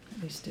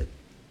 At least it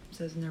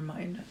says in their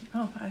mind,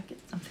 oh, I get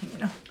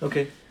something,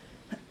 Okay.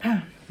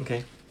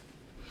 Okay.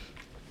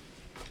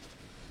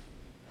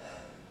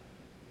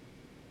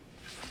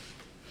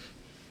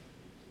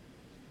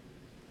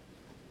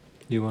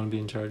 Do you want to be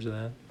in charge of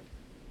that?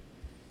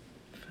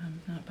 If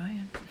I'm not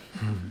buying.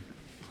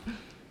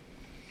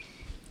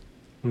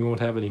 We won't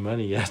have any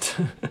money yet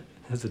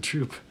as a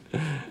troop.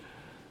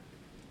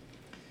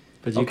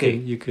 But Okay.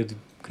 you could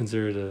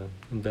consider it an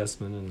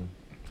investment and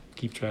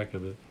keep track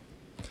of it.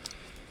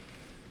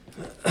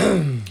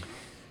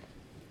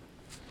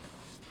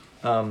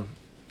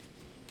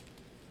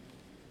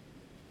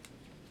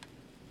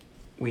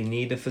 We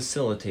need a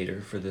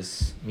facilitator for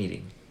this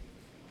meeting.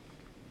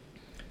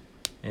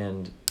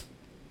 And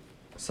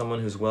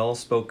someone who's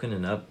well-spoken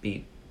and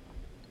upbeat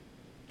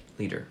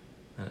leader.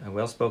 A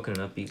well-spoken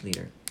and upbeat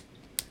leader.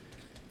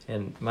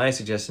 And my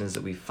suggestion is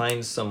that we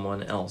find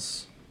someone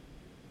else,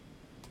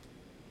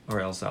 or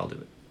else I'll do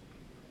it.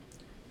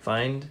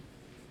 Find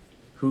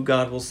who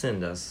God will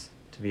send us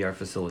to be our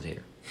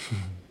facilitator.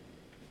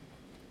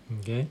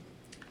 Okay.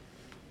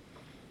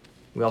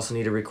 We also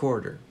need a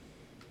recorder.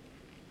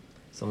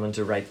 Someone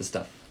to write the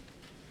stuff.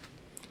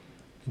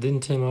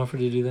 Didn't Tim offer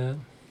to do that?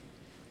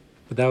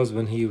 But that was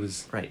when he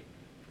was... Right.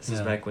 This is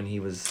Yeah. back when he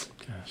was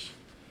Gosh.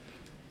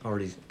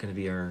 already going to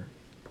be our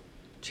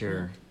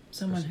chair.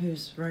 Someone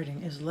whose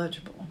writing is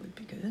legible would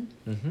be good.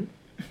 Mm-hmm.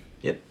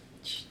 Yep.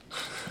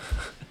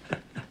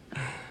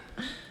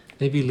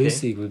 Maybe Okay.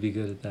 Lucy would be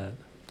good at that.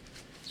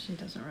 She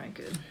doesn't write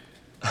good.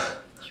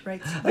 She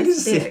writes I can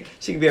this see big.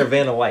 she could be our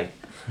Vanna White.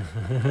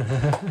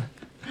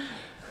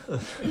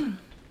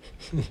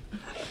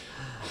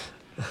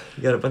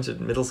 You got a bunch of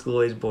middle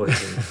school age boys.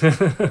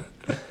 And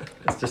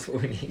that's just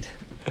what we need.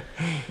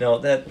 No,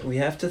 that we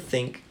have to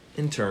think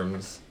in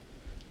terms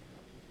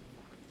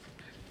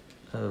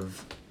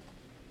of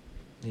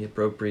the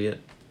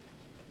appropriate.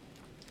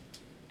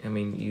 I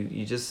mean,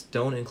 you just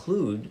don't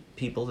include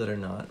people that are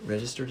not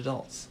registered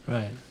adults.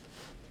 Right.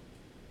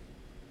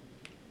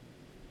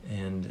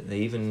 And they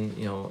even,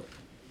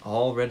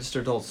 all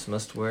registered adults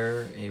must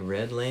wear a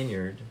red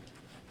lanyard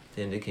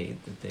to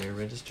indicate that they are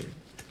registered.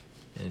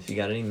 And if you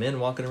got any men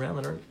walking around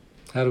that aren't,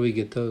 How do we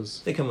get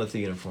those? they come with the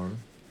uniform.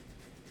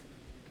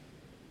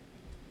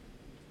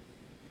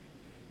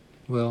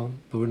 Well,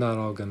 but we're not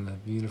all going to have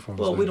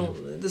uniforms. Well, we like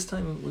don't, this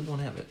time we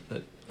won't have it,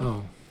 but, that.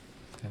 Oh.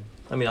 Okay.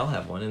 I mean, I'll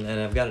have one, and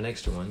I've got an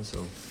extra one,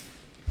 so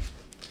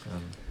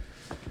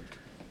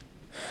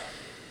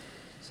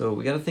So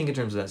we got to think in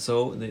terms of that.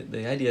 So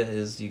the idea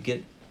is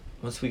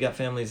once we got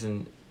families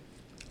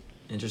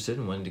interested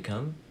in wanting to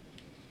come,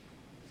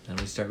 then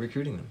we start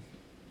recruiting them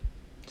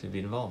to be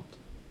involved.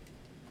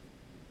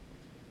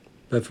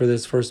 But for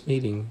this first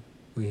meeting,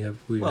 we have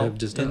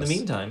just in us. the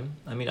meantime,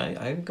 I mean,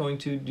 I'm going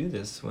to do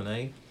this when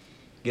I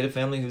get a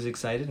family who's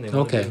excited and they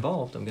want to Okay. be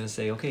involved. I'm going to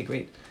say, okay,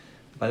 great.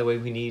 By the way,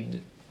 we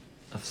need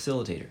a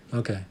facilitator.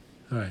 Okay,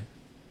 all right.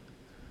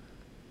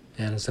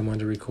 And someone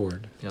to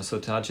record. So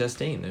Todd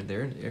Chastain,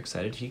 they're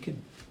excited. He could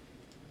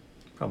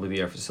probably be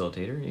our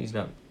facilitator. He's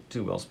not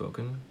too well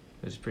spoken.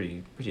 He's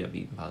pretty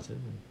upbeat and positive,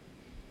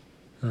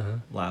 and Uh-huh.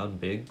 loud and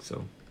big.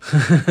 So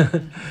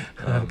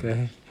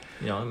Okay.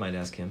 I might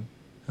ask him.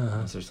 Uh-huh.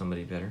 Unless there's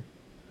somebody better.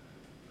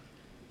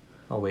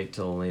 I'll wait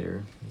till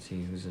later and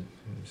see who's.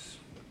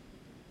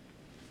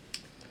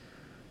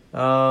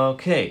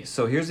 Okay,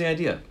 so here's the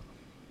idea.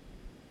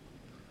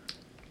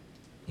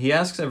 He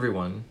asks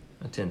everyone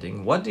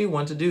attending, "What do you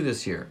want to do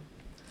this year?"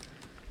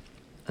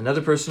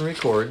 Another person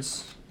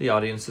records the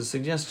audience's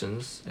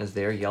suggestions as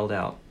they are yelled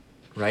out,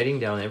 writing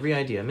down every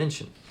idea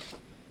mentioned.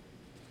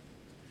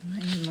 I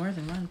need more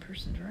than one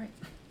person to write.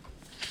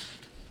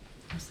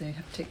 Unless they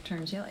have to take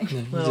turns yelling.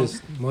 Yeah, Well,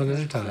 just one at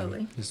a time.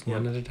 slowly. Just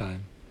one Yeah. at a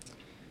time.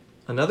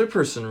 Another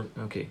person,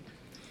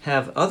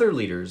 have other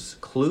leaders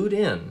clued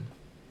in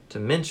to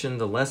mention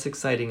the less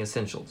exciting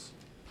essentials: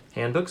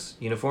 handbooks,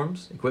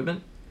 uniforms,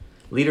 equipment,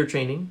 leader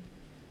training,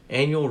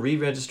 annual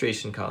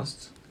re-registration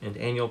costs, and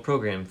annual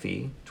program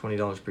fee,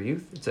 $20 per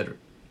youth, etc.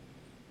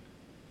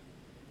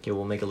 Okay,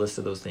 we'll make a list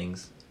of those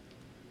things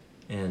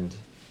and,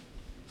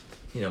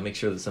 make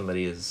sure that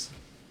somebody is...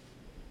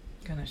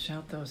 Gonna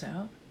shout those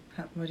out?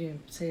 What do you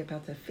say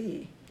about the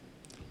fee?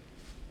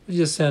 You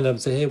just stand up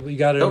and say, "Hey, we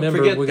got to Don't remember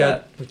forget we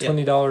got a that. Yeah.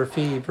 $20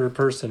 fee per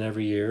person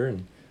every year,"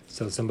 and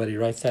so somebody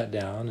writes that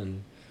down.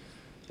 And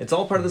It's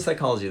all part of the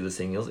psychology of this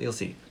thing. You'll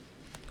see.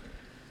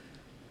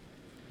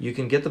 You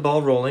can get the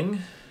ball rolling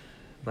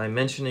by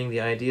mentioning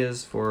the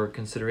ideas for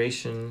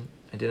consideration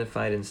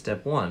identified in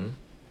step 1.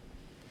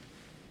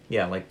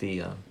 Yeah, like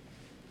the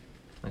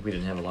like we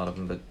didn't have a lot of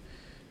them, but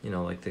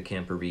like the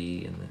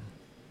camperee and the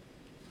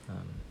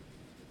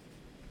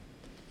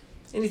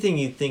anything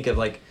you think of,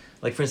 like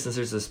for instance,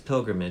 there's this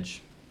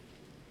pilgrimage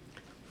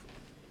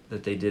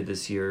that they did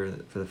this year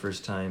for the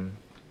first time.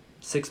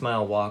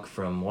 6-mile walk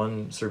from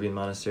one Serbian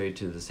monastery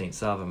to the St.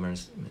 Sava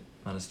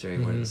monastery,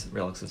 where the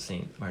relics of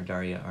St.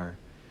 Mardaria are.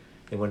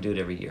 They want to do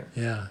it every year.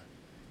 yeah,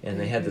 And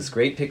they had this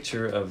great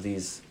picture of the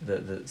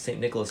St.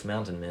 Nicholas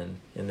mountain men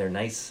in their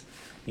nice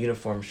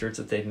uniform shirts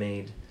that they'd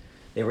made.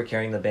 They were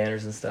carrying the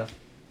banners and stuff.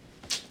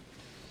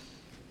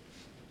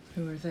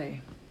 Who are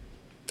they?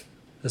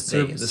 the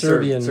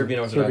Serbian Serbian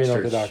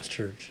Orthodox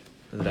Church.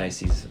 The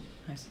diocese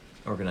I see.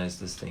 organized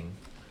this thing.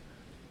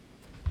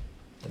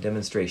 A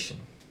demonstration.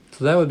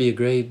 So that would be a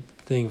great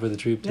thing for the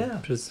troop to Yeah.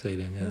 participate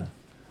in. Yeah.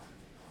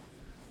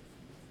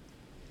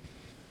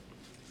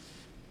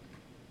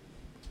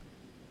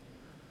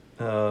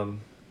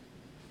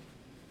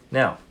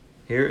 Now,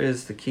 here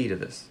is the key to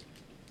this.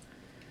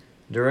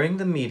 During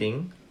the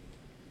meeting,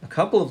 a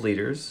couple of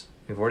leaders,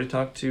 we've already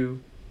talked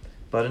to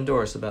Bud and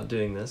Doris about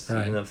doing this,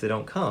 Right. even though if they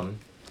don't come,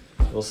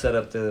 we'll set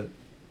up the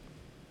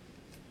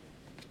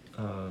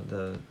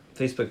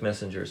Facebook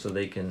Messenger so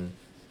they can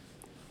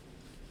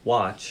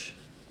watch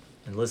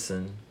and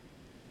listen,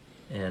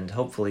 and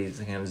hopefully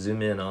they kind of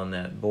zoom in on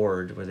that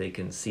board where they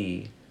can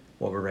see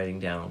what we're writing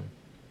down,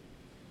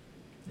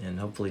 and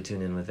hopefully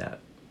tune in with that.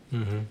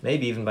 Mm-hmm.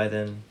 Maybe even by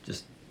then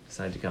just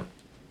decide to come.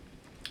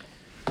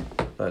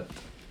 But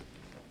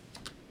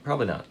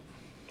probably not.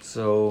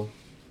 So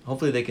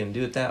hopefully they can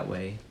do it that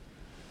way.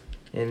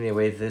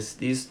 Anyway,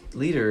 these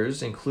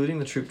leaders, including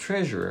the troop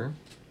treasurer,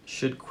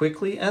 should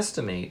quickly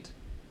estimate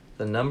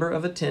the number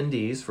of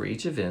attendees for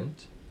each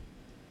event,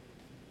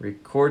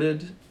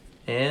 recorded,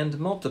 and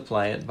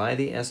multiply it by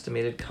the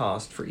estimated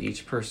cost for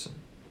each person.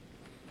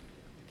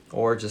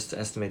 Or just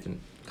estimate the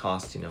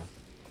cost,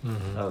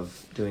 Mm-hmm.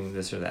 of doing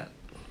this or that.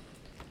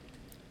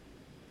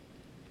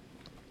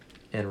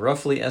 And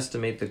roughly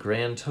estimate the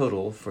grand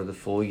total for the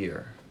full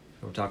year.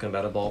 We're talking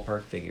about a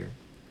ballpark figure.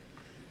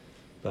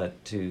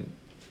 But to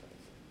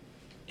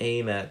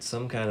aim at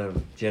some kind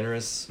of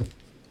generous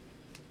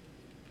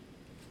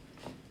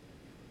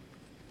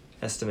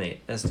estimate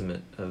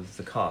of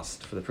the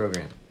cost for the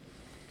program.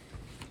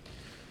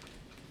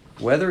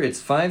 Whether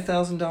it's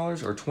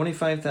 $5,000 or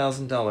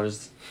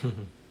 $25,000,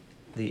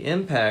 the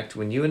impact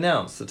when you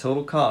announce the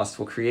total cost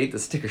will create the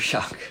sticker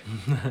shock.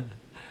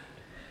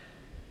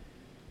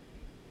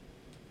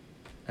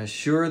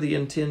 Assure the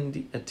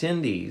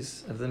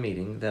attendees of the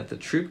meeting that the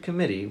troop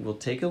committee will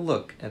take a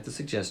look at the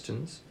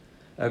suggestions,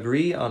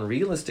 agree on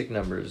realistic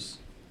numbers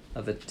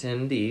of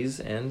attendees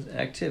and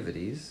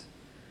activities,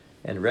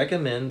 and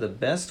recommend the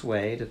best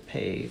way to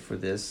pay for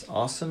this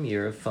awesome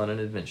year of fun and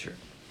adventure.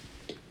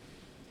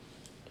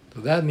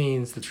 So that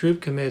means the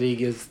troop committee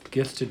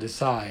gets to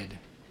decide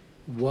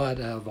what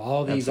of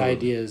all these Absolutely.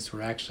 ideas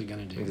we're actually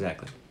going to do.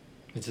 Exactly.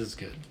 Which is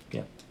good.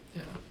 Yeah.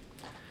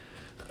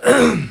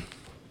 Yeah.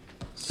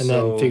 And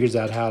then figures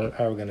out how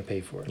we're going to pay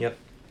for it. Yep.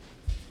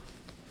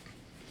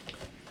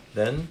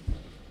 Then,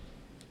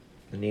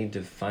 the need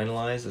to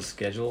finalize the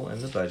schedule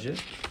and the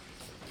budget.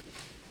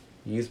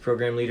 Youth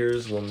program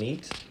leaders will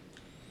meet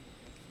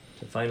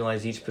to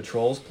finalize each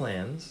patrol's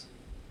plans.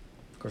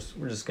 Of course,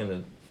 we're just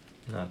gonna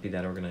not be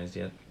that organized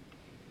yet.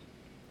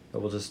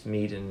 But we'll just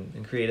meet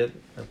and create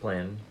a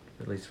plan,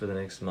 at least for the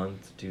next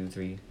month, 2,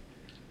 3.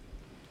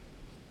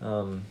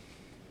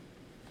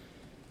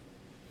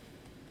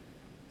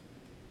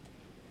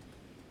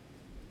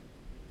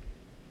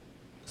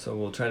 So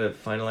we'll try to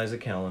finalize a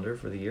calendar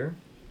for the year.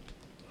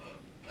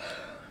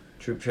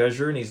 Troop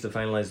treasurer needs to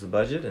finalize the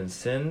budget and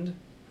send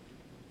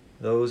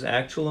those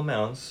actual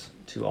amounts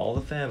to all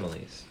the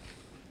families.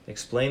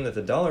 Explain that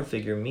the dollar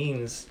figure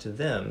means to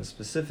them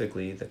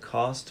specifically the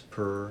cost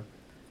per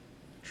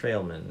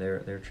trailman,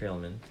 their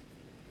trailman.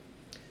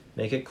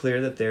 Make it clear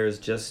that there is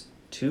just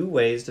 2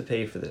 ways to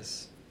pay for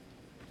this.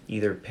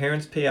 Either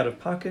parents pay out of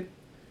pocket,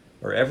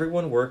 or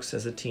everyone works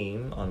as a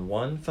team on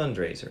one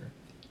fundraiser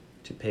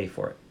to pay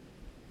for it.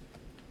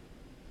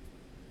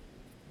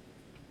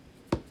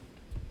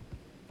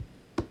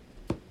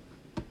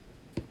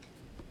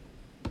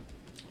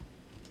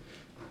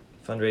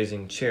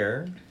 Fundraising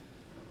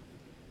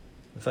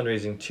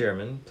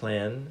chairman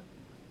plan,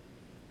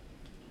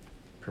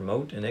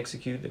 promote and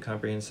execute the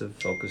comprehensive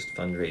focused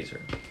fundraiser.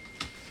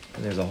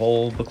 And there's a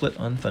whole booklet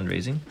on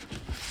fundraising.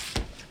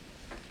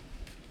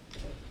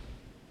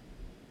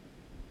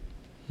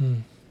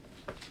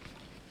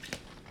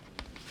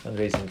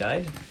 Fundraising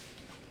guide.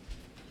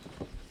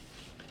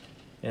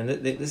 And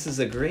this is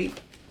a great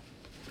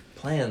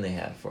plan they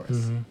have for us.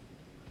 Mm-hmm.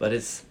 But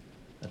it's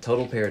a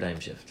total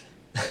paradigm shift.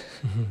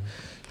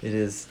 It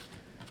is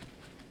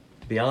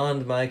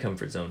beyond my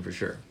comfort zone for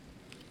sure.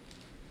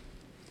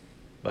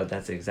 But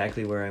that's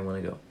exactly where I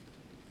want to go.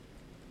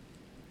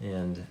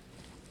 And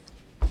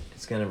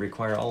it's going to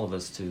require all of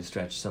us to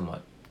stretch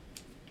somewhat.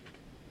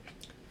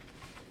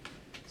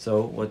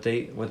 So what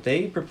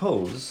they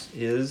propose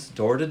is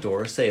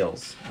door-to-door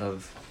sales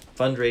of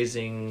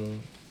fundraising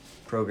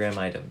program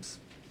items.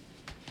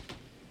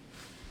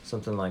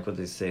 Something like what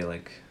they say,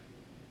 like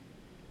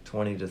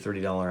 $20 to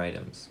 $30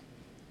 items,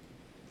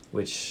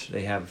 which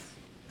they have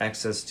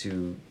access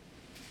to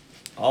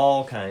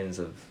all kinds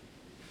of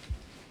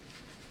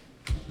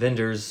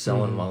vendors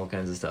selling all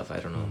kinds of stuff. I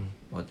don't know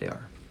what they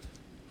are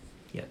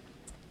yet.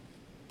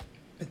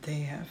 But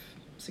they have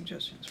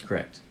suggestions. Right?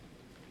 Correct.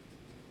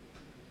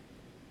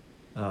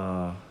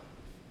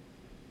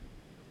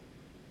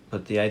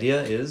 But the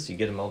idea is you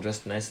get them all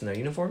dressed nice in their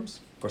uniforms.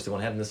 Of course, they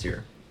won't have them this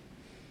year.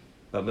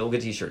 But we'll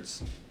get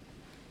T-shirts.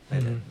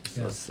 Right then.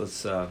 So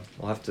let's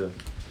we'll have to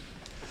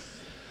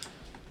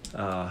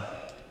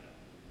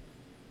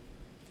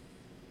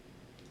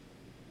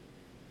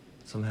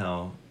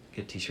somehow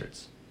get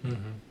T-shirts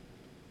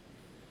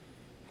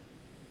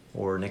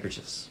or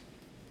neckerchiefs.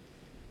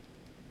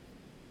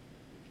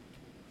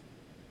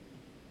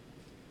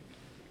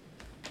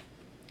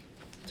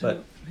 So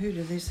But who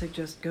do they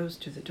suggest goes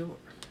to the door?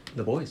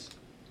 the boys.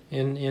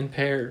 In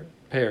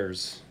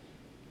pairs,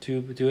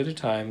 2 at a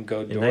time,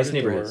 go door nice to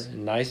neighborhoods. door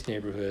in nice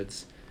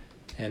neighborhoods,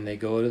 and they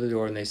go to the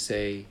door and they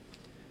say,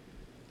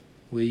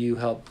 "Will you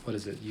help? What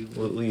is it?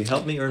 Will you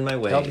help me earn my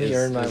way? Help me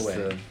earn my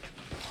way."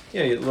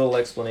 Yeah, a little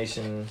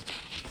explanation,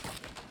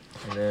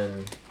 and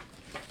then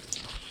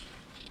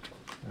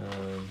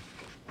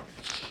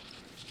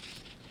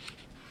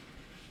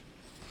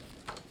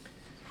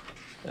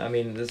I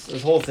mean,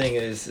 this whole thing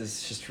is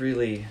just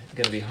really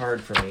going to be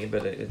hard for me,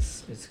 but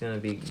it's going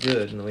to be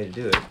good in the way to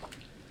do it.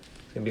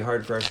 It's going to be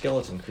hard for our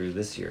skeleton crew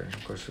this year.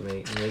 Of course,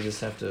 we may just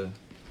have to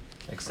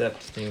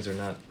accept things are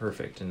not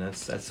perfect, and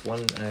that's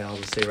one. I'll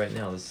just say right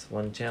now, this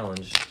one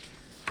challenge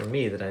for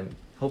me that I'm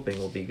hoping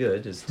will be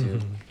good is to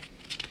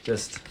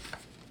just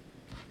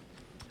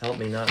help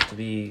me not to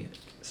be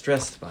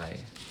stressed by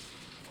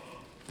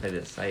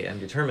this. I'm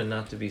determined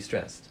not to be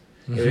stressed.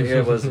 Here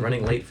I was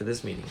running late for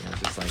this meeting. I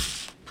was just like,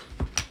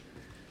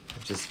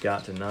 I've just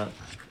got to not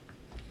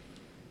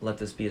let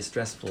this be a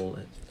stressful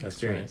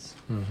experience.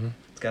 Right. Mm-hmm.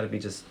 It's got to be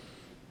just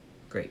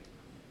great.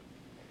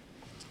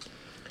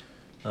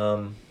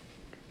 So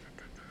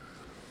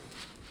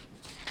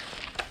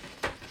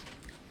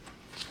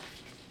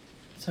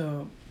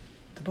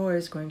the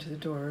boys going to the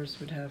doors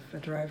would have a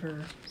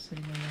driver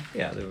sitting in the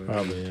Yeah, there would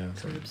Probably, be yeah.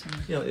 curb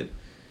somewhere. You know,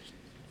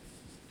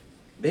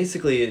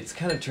 basically it's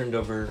kind of turned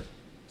over.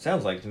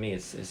 Sounds like to me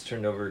it's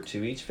turned over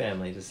to each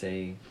family to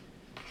say,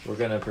 we're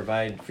going to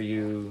provide for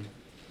you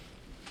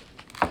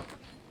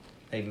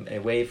a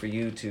way for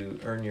you to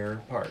earn your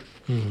part.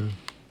 Mm-hmm.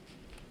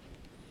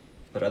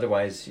 But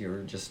otherwise,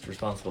 you're just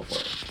responsible for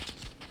it.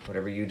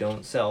 Whatever you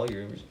don't sell,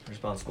 you're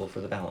responsible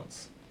for the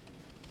balance.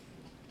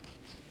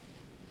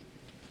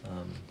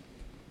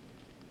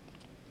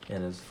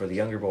 And as for the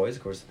younger boys,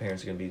 of course, the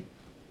parents are going to be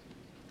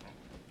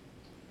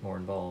more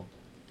involved.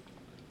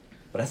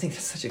 But I think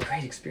that's such a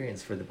great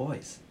experience for the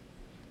boys.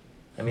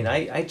 I mean,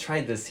 I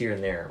tried this here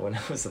and there when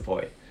I was a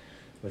boy,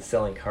 with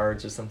selling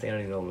cards or something. I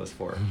don't even know what it was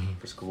for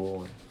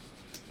school.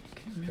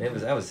 And it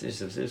was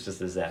just a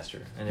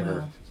disaster. I never.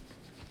 Well,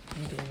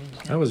 maybe,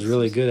 I was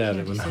really good at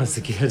it when I was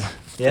a kid.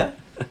 Yeah.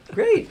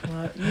 Great.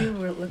 Well, you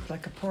looked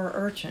like a poor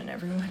urchin.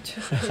 Everyone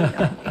just picked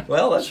on you.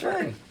 Well, that's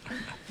fine.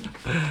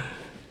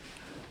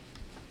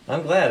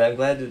 I'm glad.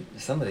 That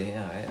somebody.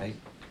 Yeah, I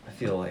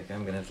feel like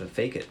I'm gonna have to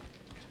fake it,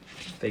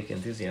 fake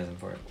enthusiasm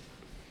for it.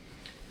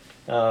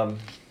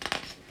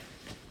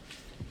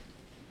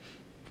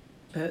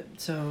 But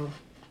so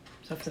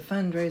if the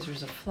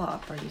fundraiser's a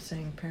flop, are you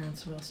saying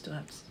parents will still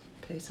have to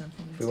pay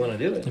something? If we want to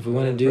do it. If we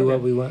want to do what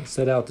program. we want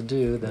set out to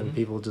do, then Mhm.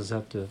 people just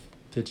have to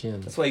pitch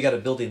in. That's why you got to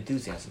build the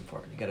enthusiasm for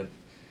it. You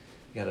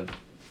gotta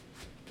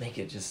make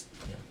it just.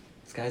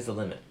 Sky's the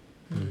limit.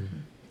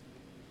 Mhm.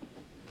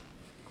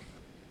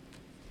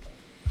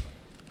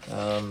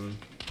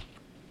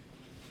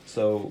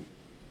 So,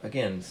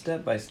 again,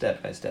 step by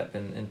step,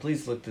 and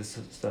please look this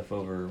stuff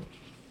over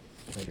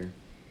later.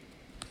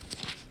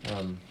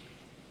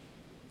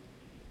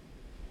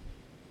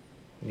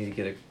 We need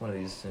to get one of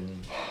these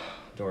in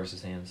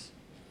Doris's hands.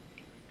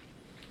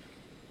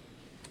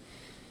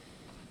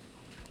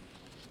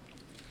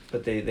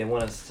 But they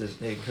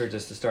encourage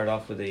us to start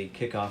off with a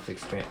kickoff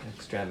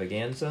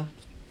extravaganza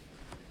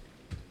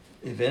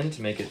event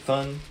to make it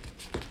fun.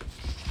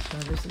 So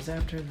this is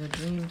after the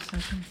dream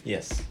session?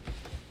 Yes.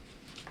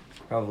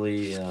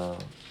 Probably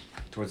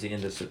towards the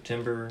end of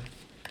September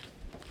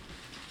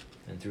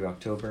and through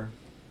October.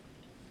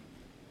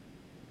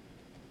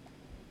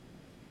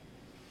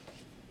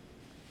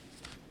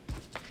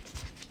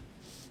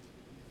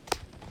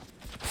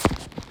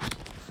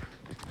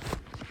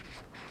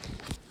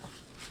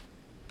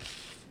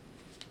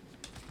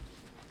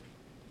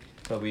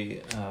 But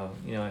we,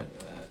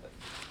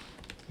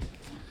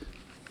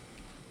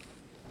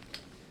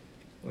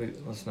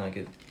 let's not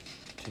get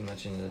too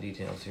much into the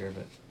details here,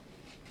 but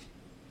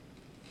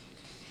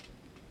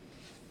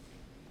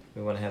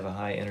we want to have a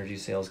high energy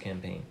sales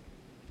campaign.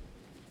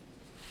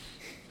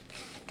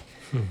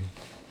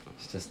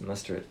 Let's just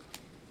muster it.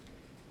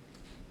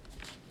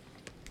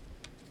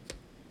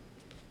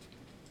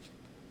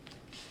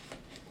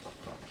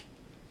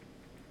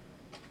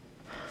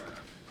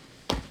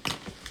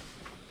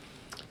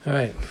 All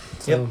right.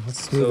 So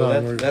let's move So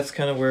on. We're- that's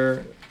kind of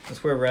where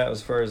we're at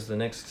as far as the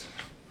next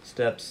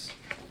steps.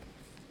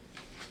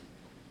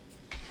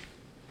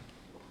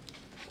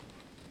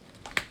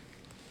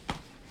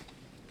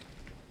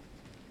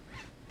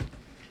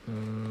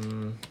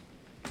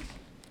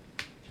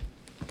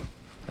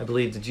 I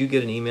believe, did you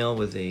get an email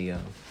with a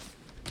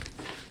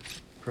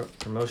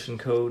promotion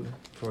code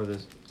for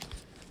the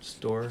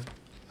store?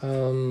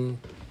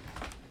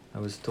 I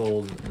was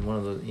told in one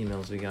of the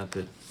emails we got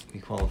that we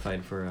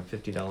qualified for a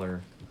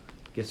 $50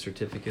 gift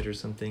certificate or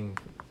something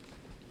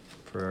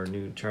for our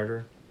new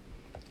charter.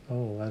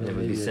 Oh, I don't And it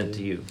would be sent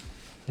to you.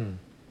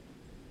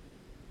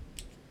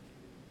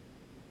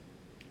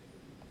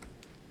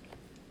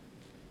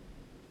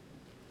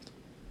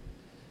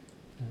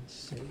 Let's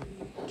see.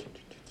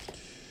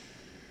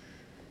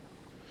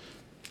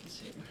 Let's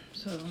see.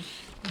 So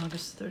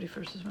August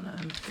 31st is when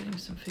I'm getting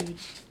some food.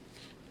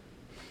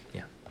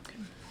 Yeah. Okay.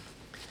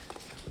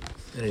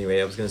 And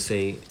anyway, I was going to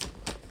say,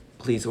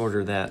 please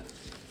order that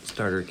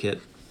starter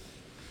kit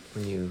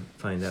when you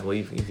find that. Well,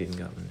 you've even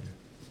got one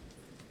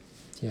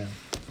there. Yeah.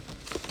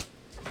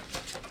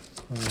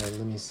 All right.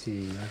 Let me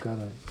see. I got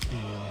a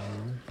email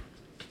here.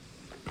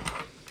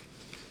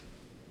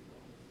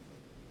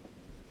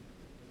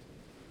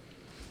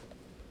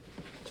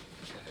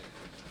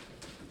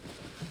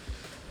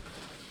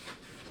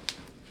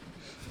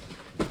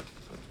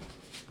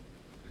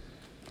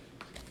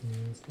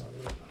 It's not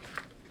it.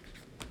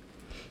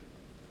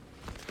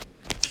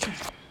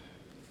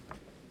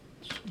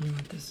 You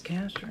want this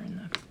cash or in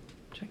the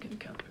checking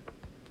account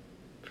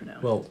for now?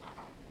 Well,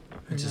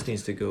 it just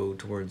needs to go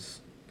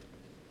towards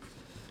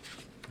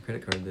a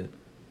credit card that.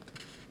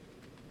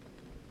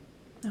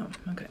 Oh,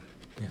 okay.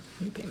 Yeah.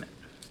 Repayment.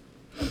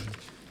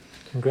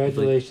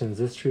 Congratulations,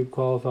 this troop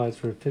qualifies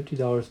for a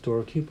 $50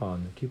 store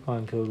coupon. The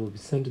coupon code will be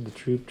sent to the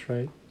troop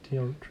trade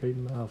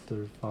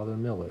master, Father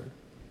Miller.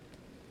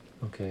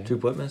 Okay.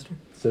 Troop what, Master?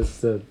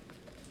 Says the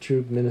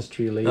troop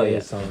ministry yeah.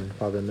 liaison,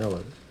 Father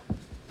Miller.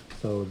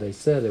 So they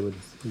said it would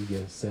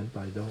be sent,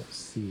 but I don't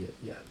see it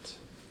yet.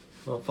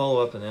 Well,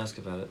 follow up and ask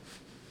about it.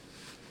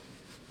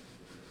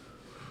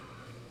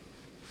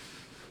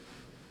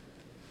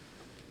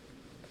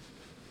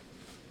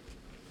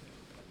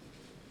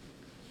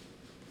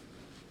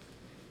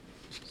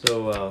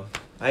 So,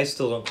 I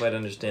still don't quite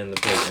understand the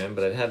program,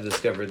 but I have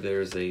discovered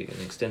there's an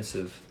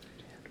extensive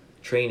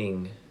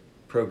training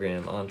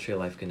program on Trail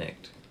Life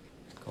Connect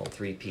called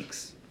 3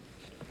 Peaks.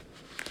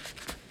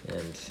 And,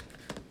 if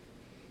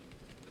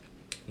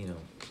you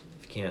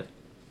can't,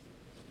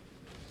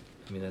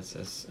 I mean,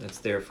 that's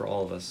there for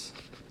all of us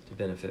to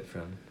benefit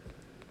from.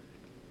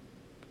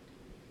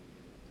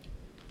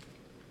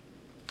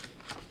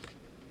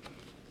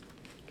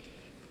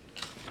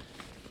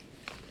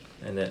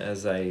 And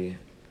as I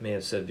may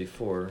have said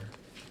before,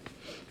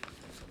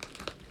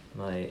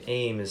 my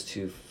aim is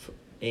to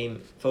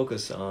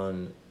focus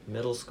on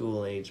middle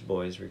school age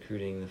boys,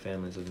 recruiting the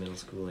families of middle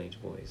school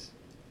age boys.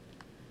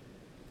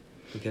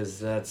 because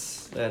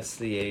that's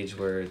the age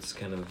where it's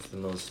kind of the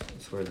most.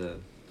 It's where the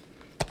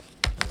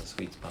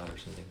sweet spot or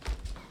something.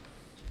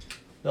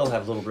 They'll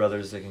have little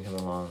brothers that can come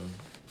along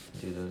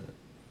and do the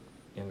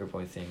younger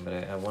boy thing, but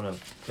I want to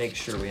make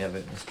sure we have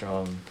a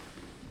strong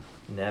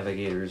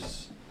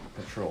navigators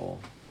patrol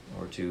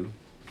or two.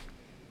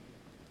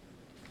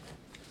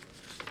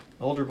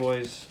 Older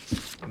boys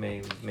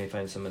may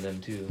find some of them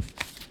too,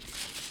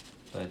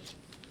 but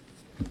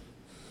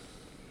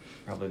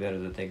probably better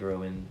that they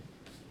grow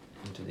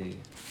into the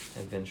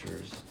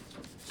adventurers.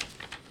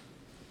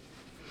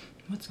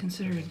 What's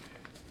considered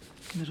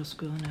middle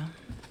school now?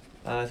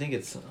 I think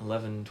it's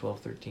 11, 12,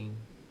 13.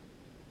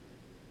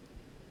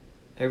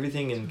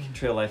 Everything in So-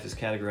 trail life is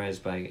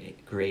categorized by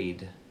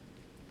grade.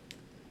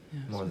 Yeah,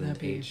 More so than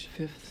that'd be age.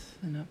 5th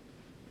and up.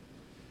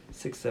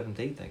 6th, 7th,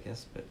 8th, I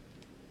guess, but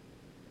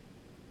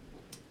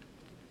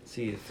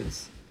see if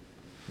it's.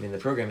 I mean, the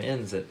program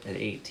ends at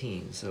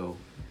 18, so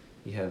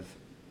you have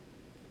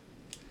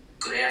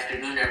Good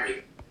afternoon,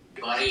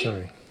 everybody.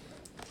 Sorry.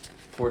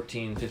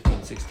 14,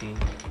 15, 16.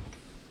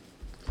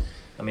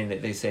 I mean,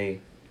 they say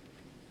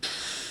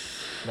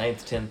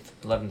 9th, 10th,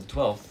 11th,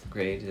 12th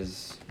grade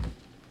is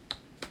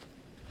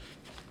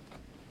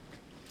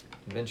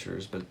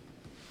adventurers, but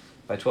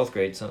by 12th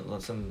grade,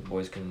 some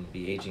boys can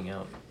be aging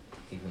out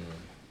even in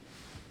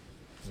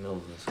the middle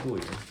of the school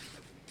year.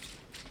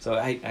 So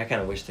I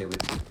kind of wish they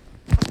would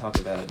talk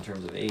about it in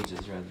terms of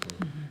ages rather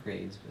than Mhm.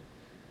 grades, but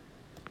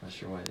not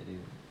sure why they do.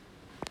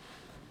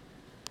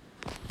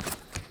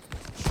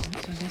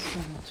 So I guess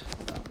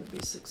 12 would be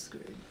 6th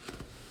grade.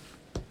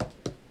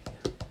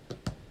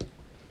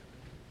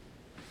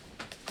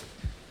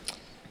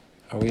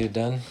 Are we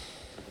done?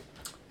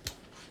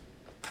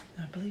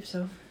 I believe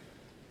so.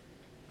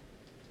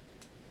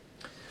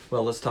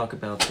 Well, let's talk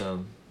about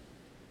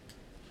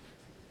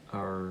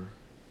our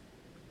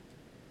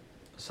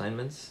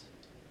assignments.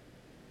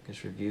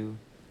 Let's review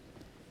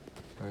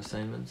our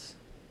assignments.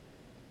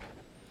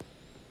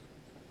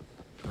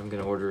 I'm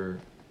going to order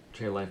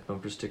Trail Life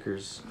bumper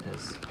stickers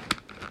as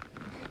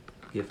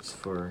gifts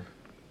for.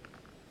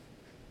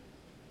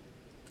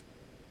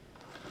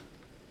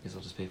 I guess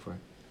I'll just pay for it.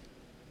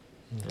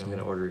 And I'm going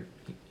to order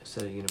a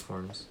set of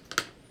uniforms.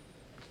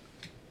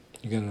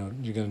 You're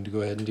gonna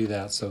go ahead and do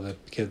that so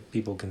that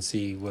people can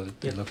see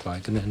what they Yep. look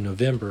like, and then in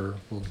November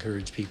we'll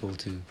encourage people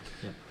to.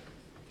 Yep.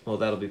 Well,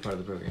 that'll be part of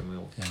the program.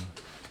 We'll Yeah.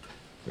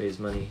 raise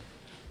money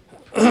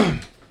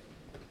and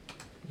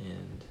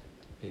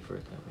pay for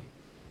it that way.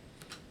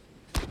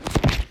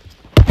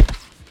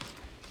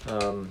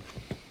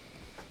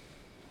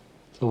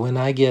 So when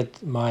I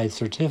get my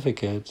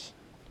certificate,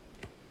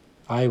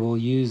 I will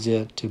use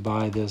it to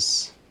buy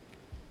this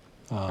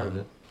Part of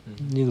it.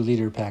 Mhm. new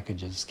leader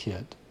packages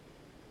kit.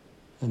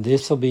 And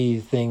this will be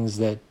things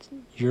that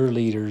your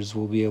leaders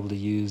will be able to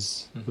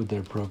use Mhm. with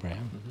their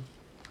program. Mhm.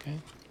 Okay.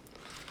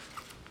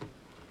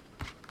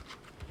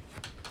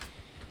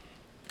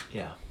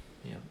 Yeah,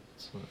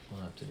 that's what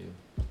we'll have to do.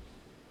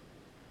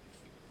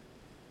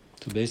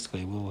 So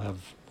basically, we'll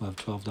have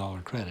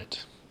 $12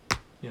 credit.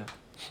 Yeah.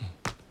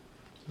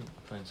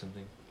 Find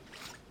something.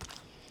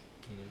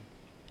 Yeah.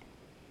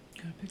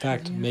 Got a picture In of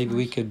fact, the maybe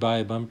we uniforms? could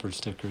buy bumper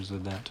stickers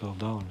with that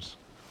 $12.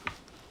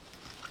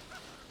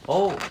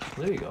 Oh,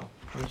 there you go.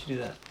 Why don't you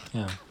do that?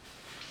 Yeah.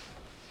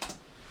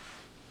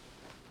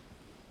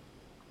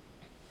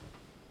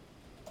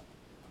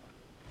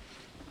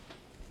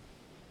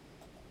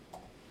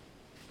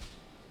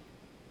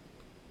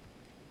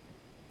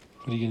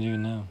 What are you gonna do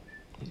now?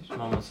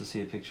 Mom wants to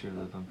see a picture of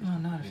the bumper. No,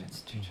 not if Yeah.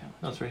 it's too challenging.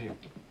 No, it's right here.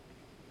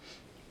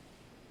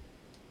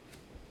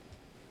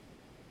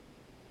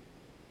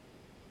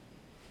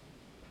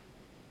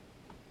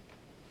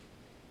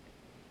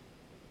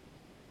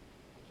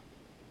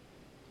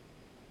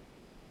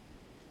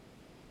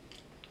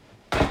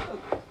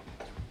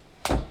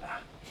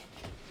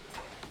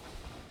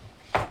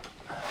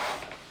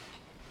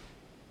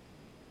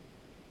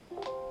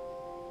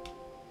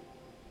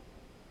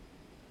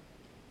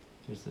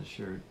 Here's the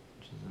shirt,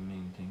 which is the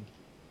main thing.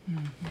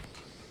 Mhm.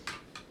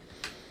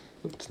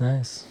 Looks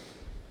nice.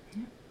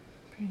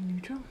 Pretty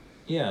neutral.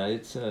 Yeah,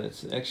 it's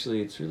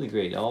really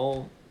great.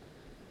 All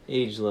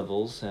age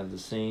levels have the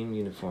same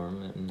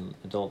uniform, and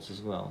adults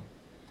as well.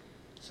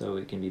 So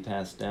it can be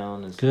passed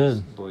down as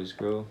Good. boys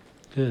grow.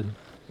 Good.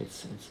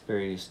 It's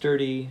very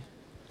sturdy,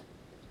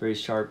 very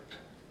sharp,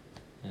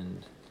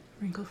 and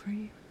Wrinkle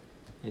free.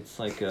 it's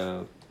like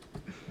a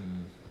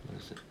what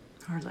is it?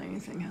 Hardly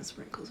anything has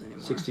wrinkles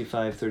anymore.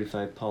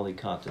 65-35 poly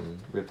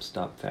cotton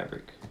ripstop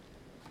fabric.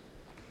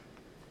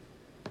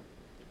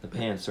 The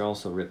pants are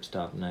also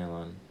ripstop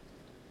nylon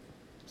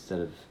instead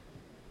of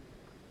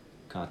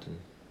cotton.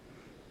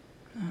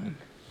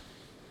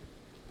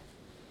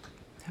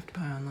 Have to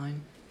buy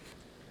online.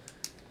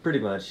 Pretty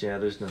much, yeah.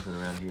 There's nothing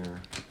around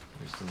here.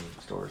 There's some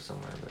store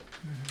somewhere, but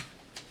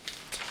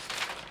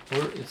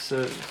it's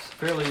a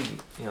fairly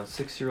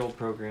 6-year-old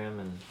program,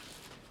 and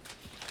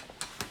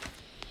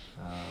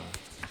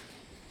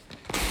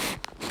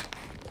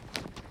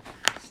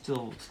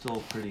still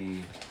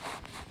pretty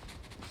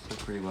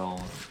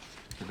well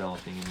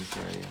developing in this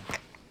area.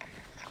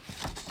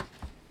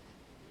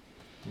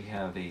 We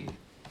have a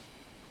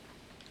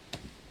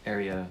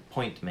area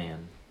point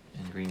man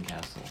in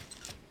Greencastle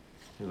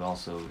who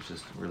also is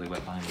just really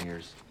wet behind the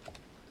ears.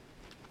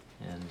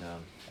 And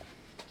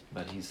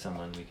but he's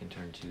someone we can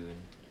turn to in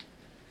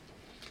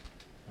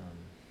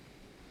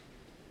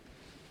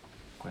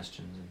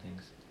questions and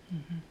things.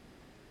 Mm-hmm.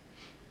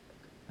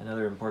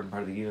 Another important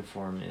part of the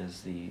uniform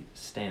is the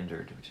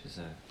standard, which is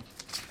a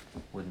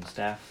wooden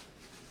staff,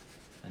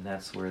 and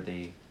that's where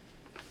they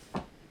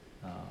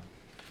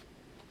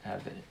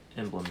have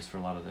emblems for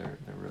a lot of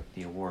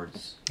the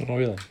awards. Oh,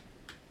 really?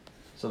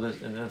 So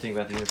there's another thing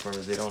about the uniform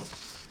is there's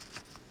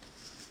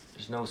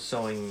no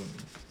sewing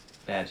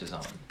badges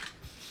on.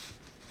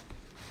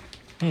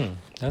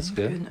 That's Oh,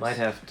 good. goodness. Might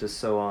have to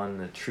sew on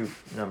the troop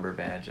number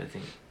badge, I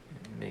think.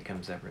 It may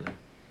come separately.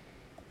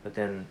 But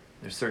then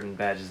there's certain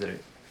badges that are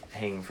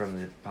hanging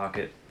from the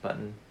pocket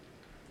button,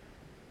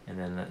 and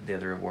then the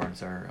other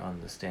awards are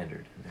on the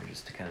standard, and they're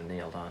just kind of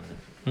nailed on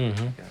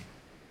Mm-hmm. like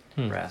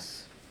a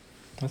brass.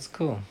 That's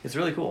cool. It's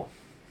really cool.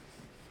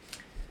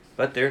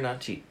 But they're not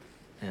cheap,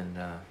 and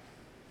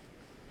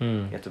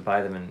you have to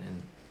buy them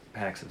in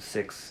packs of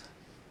 6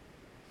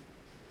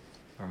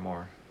 or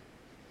more.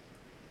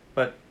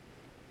 But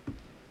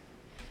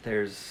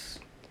there's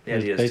the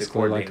It's idea is to basically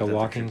coordinate like a with other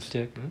walking troops.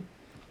 stick? Hmm?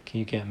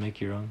 You can't make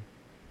your own.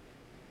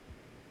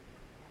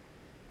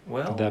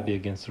 Well, Would that be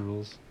against the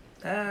rules?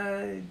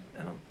 I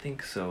don't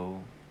think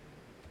so.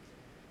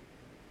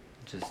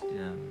 Just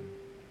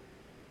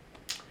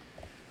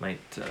might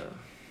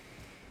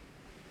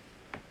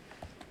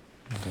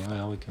Okay,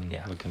 well, we can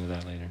Yeah. look into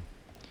that later.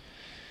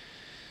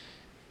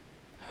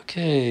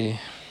 Okay.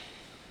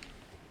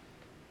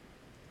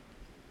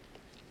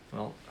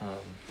 well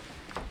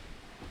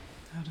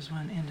How does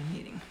one end a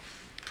meeting?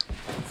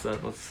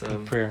 let's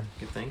Prayer.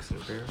 give thanks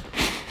and a prayer.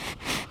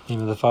 In the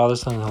name of the Father,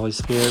 Son, and Holy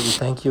Spirit, we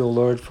thank you, O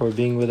Lord, for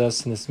being with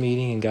us in this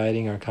meeting and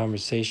guiding our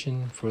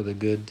conversation, for the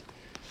good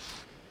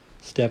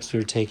steps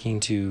we're taking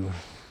to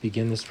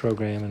begin this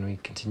program, and we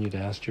continue to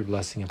ask your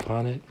blessing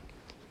upon it.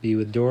 Be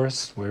with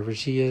Doris, wherever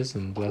she is,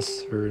 and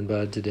bless her and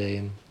Bud today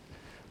and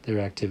their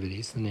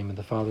activities. In the name of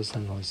the Father,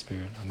 Son, and Holy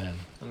Spirit. Amen.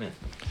 Amen.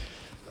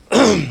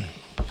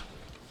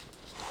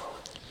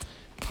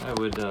 I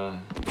would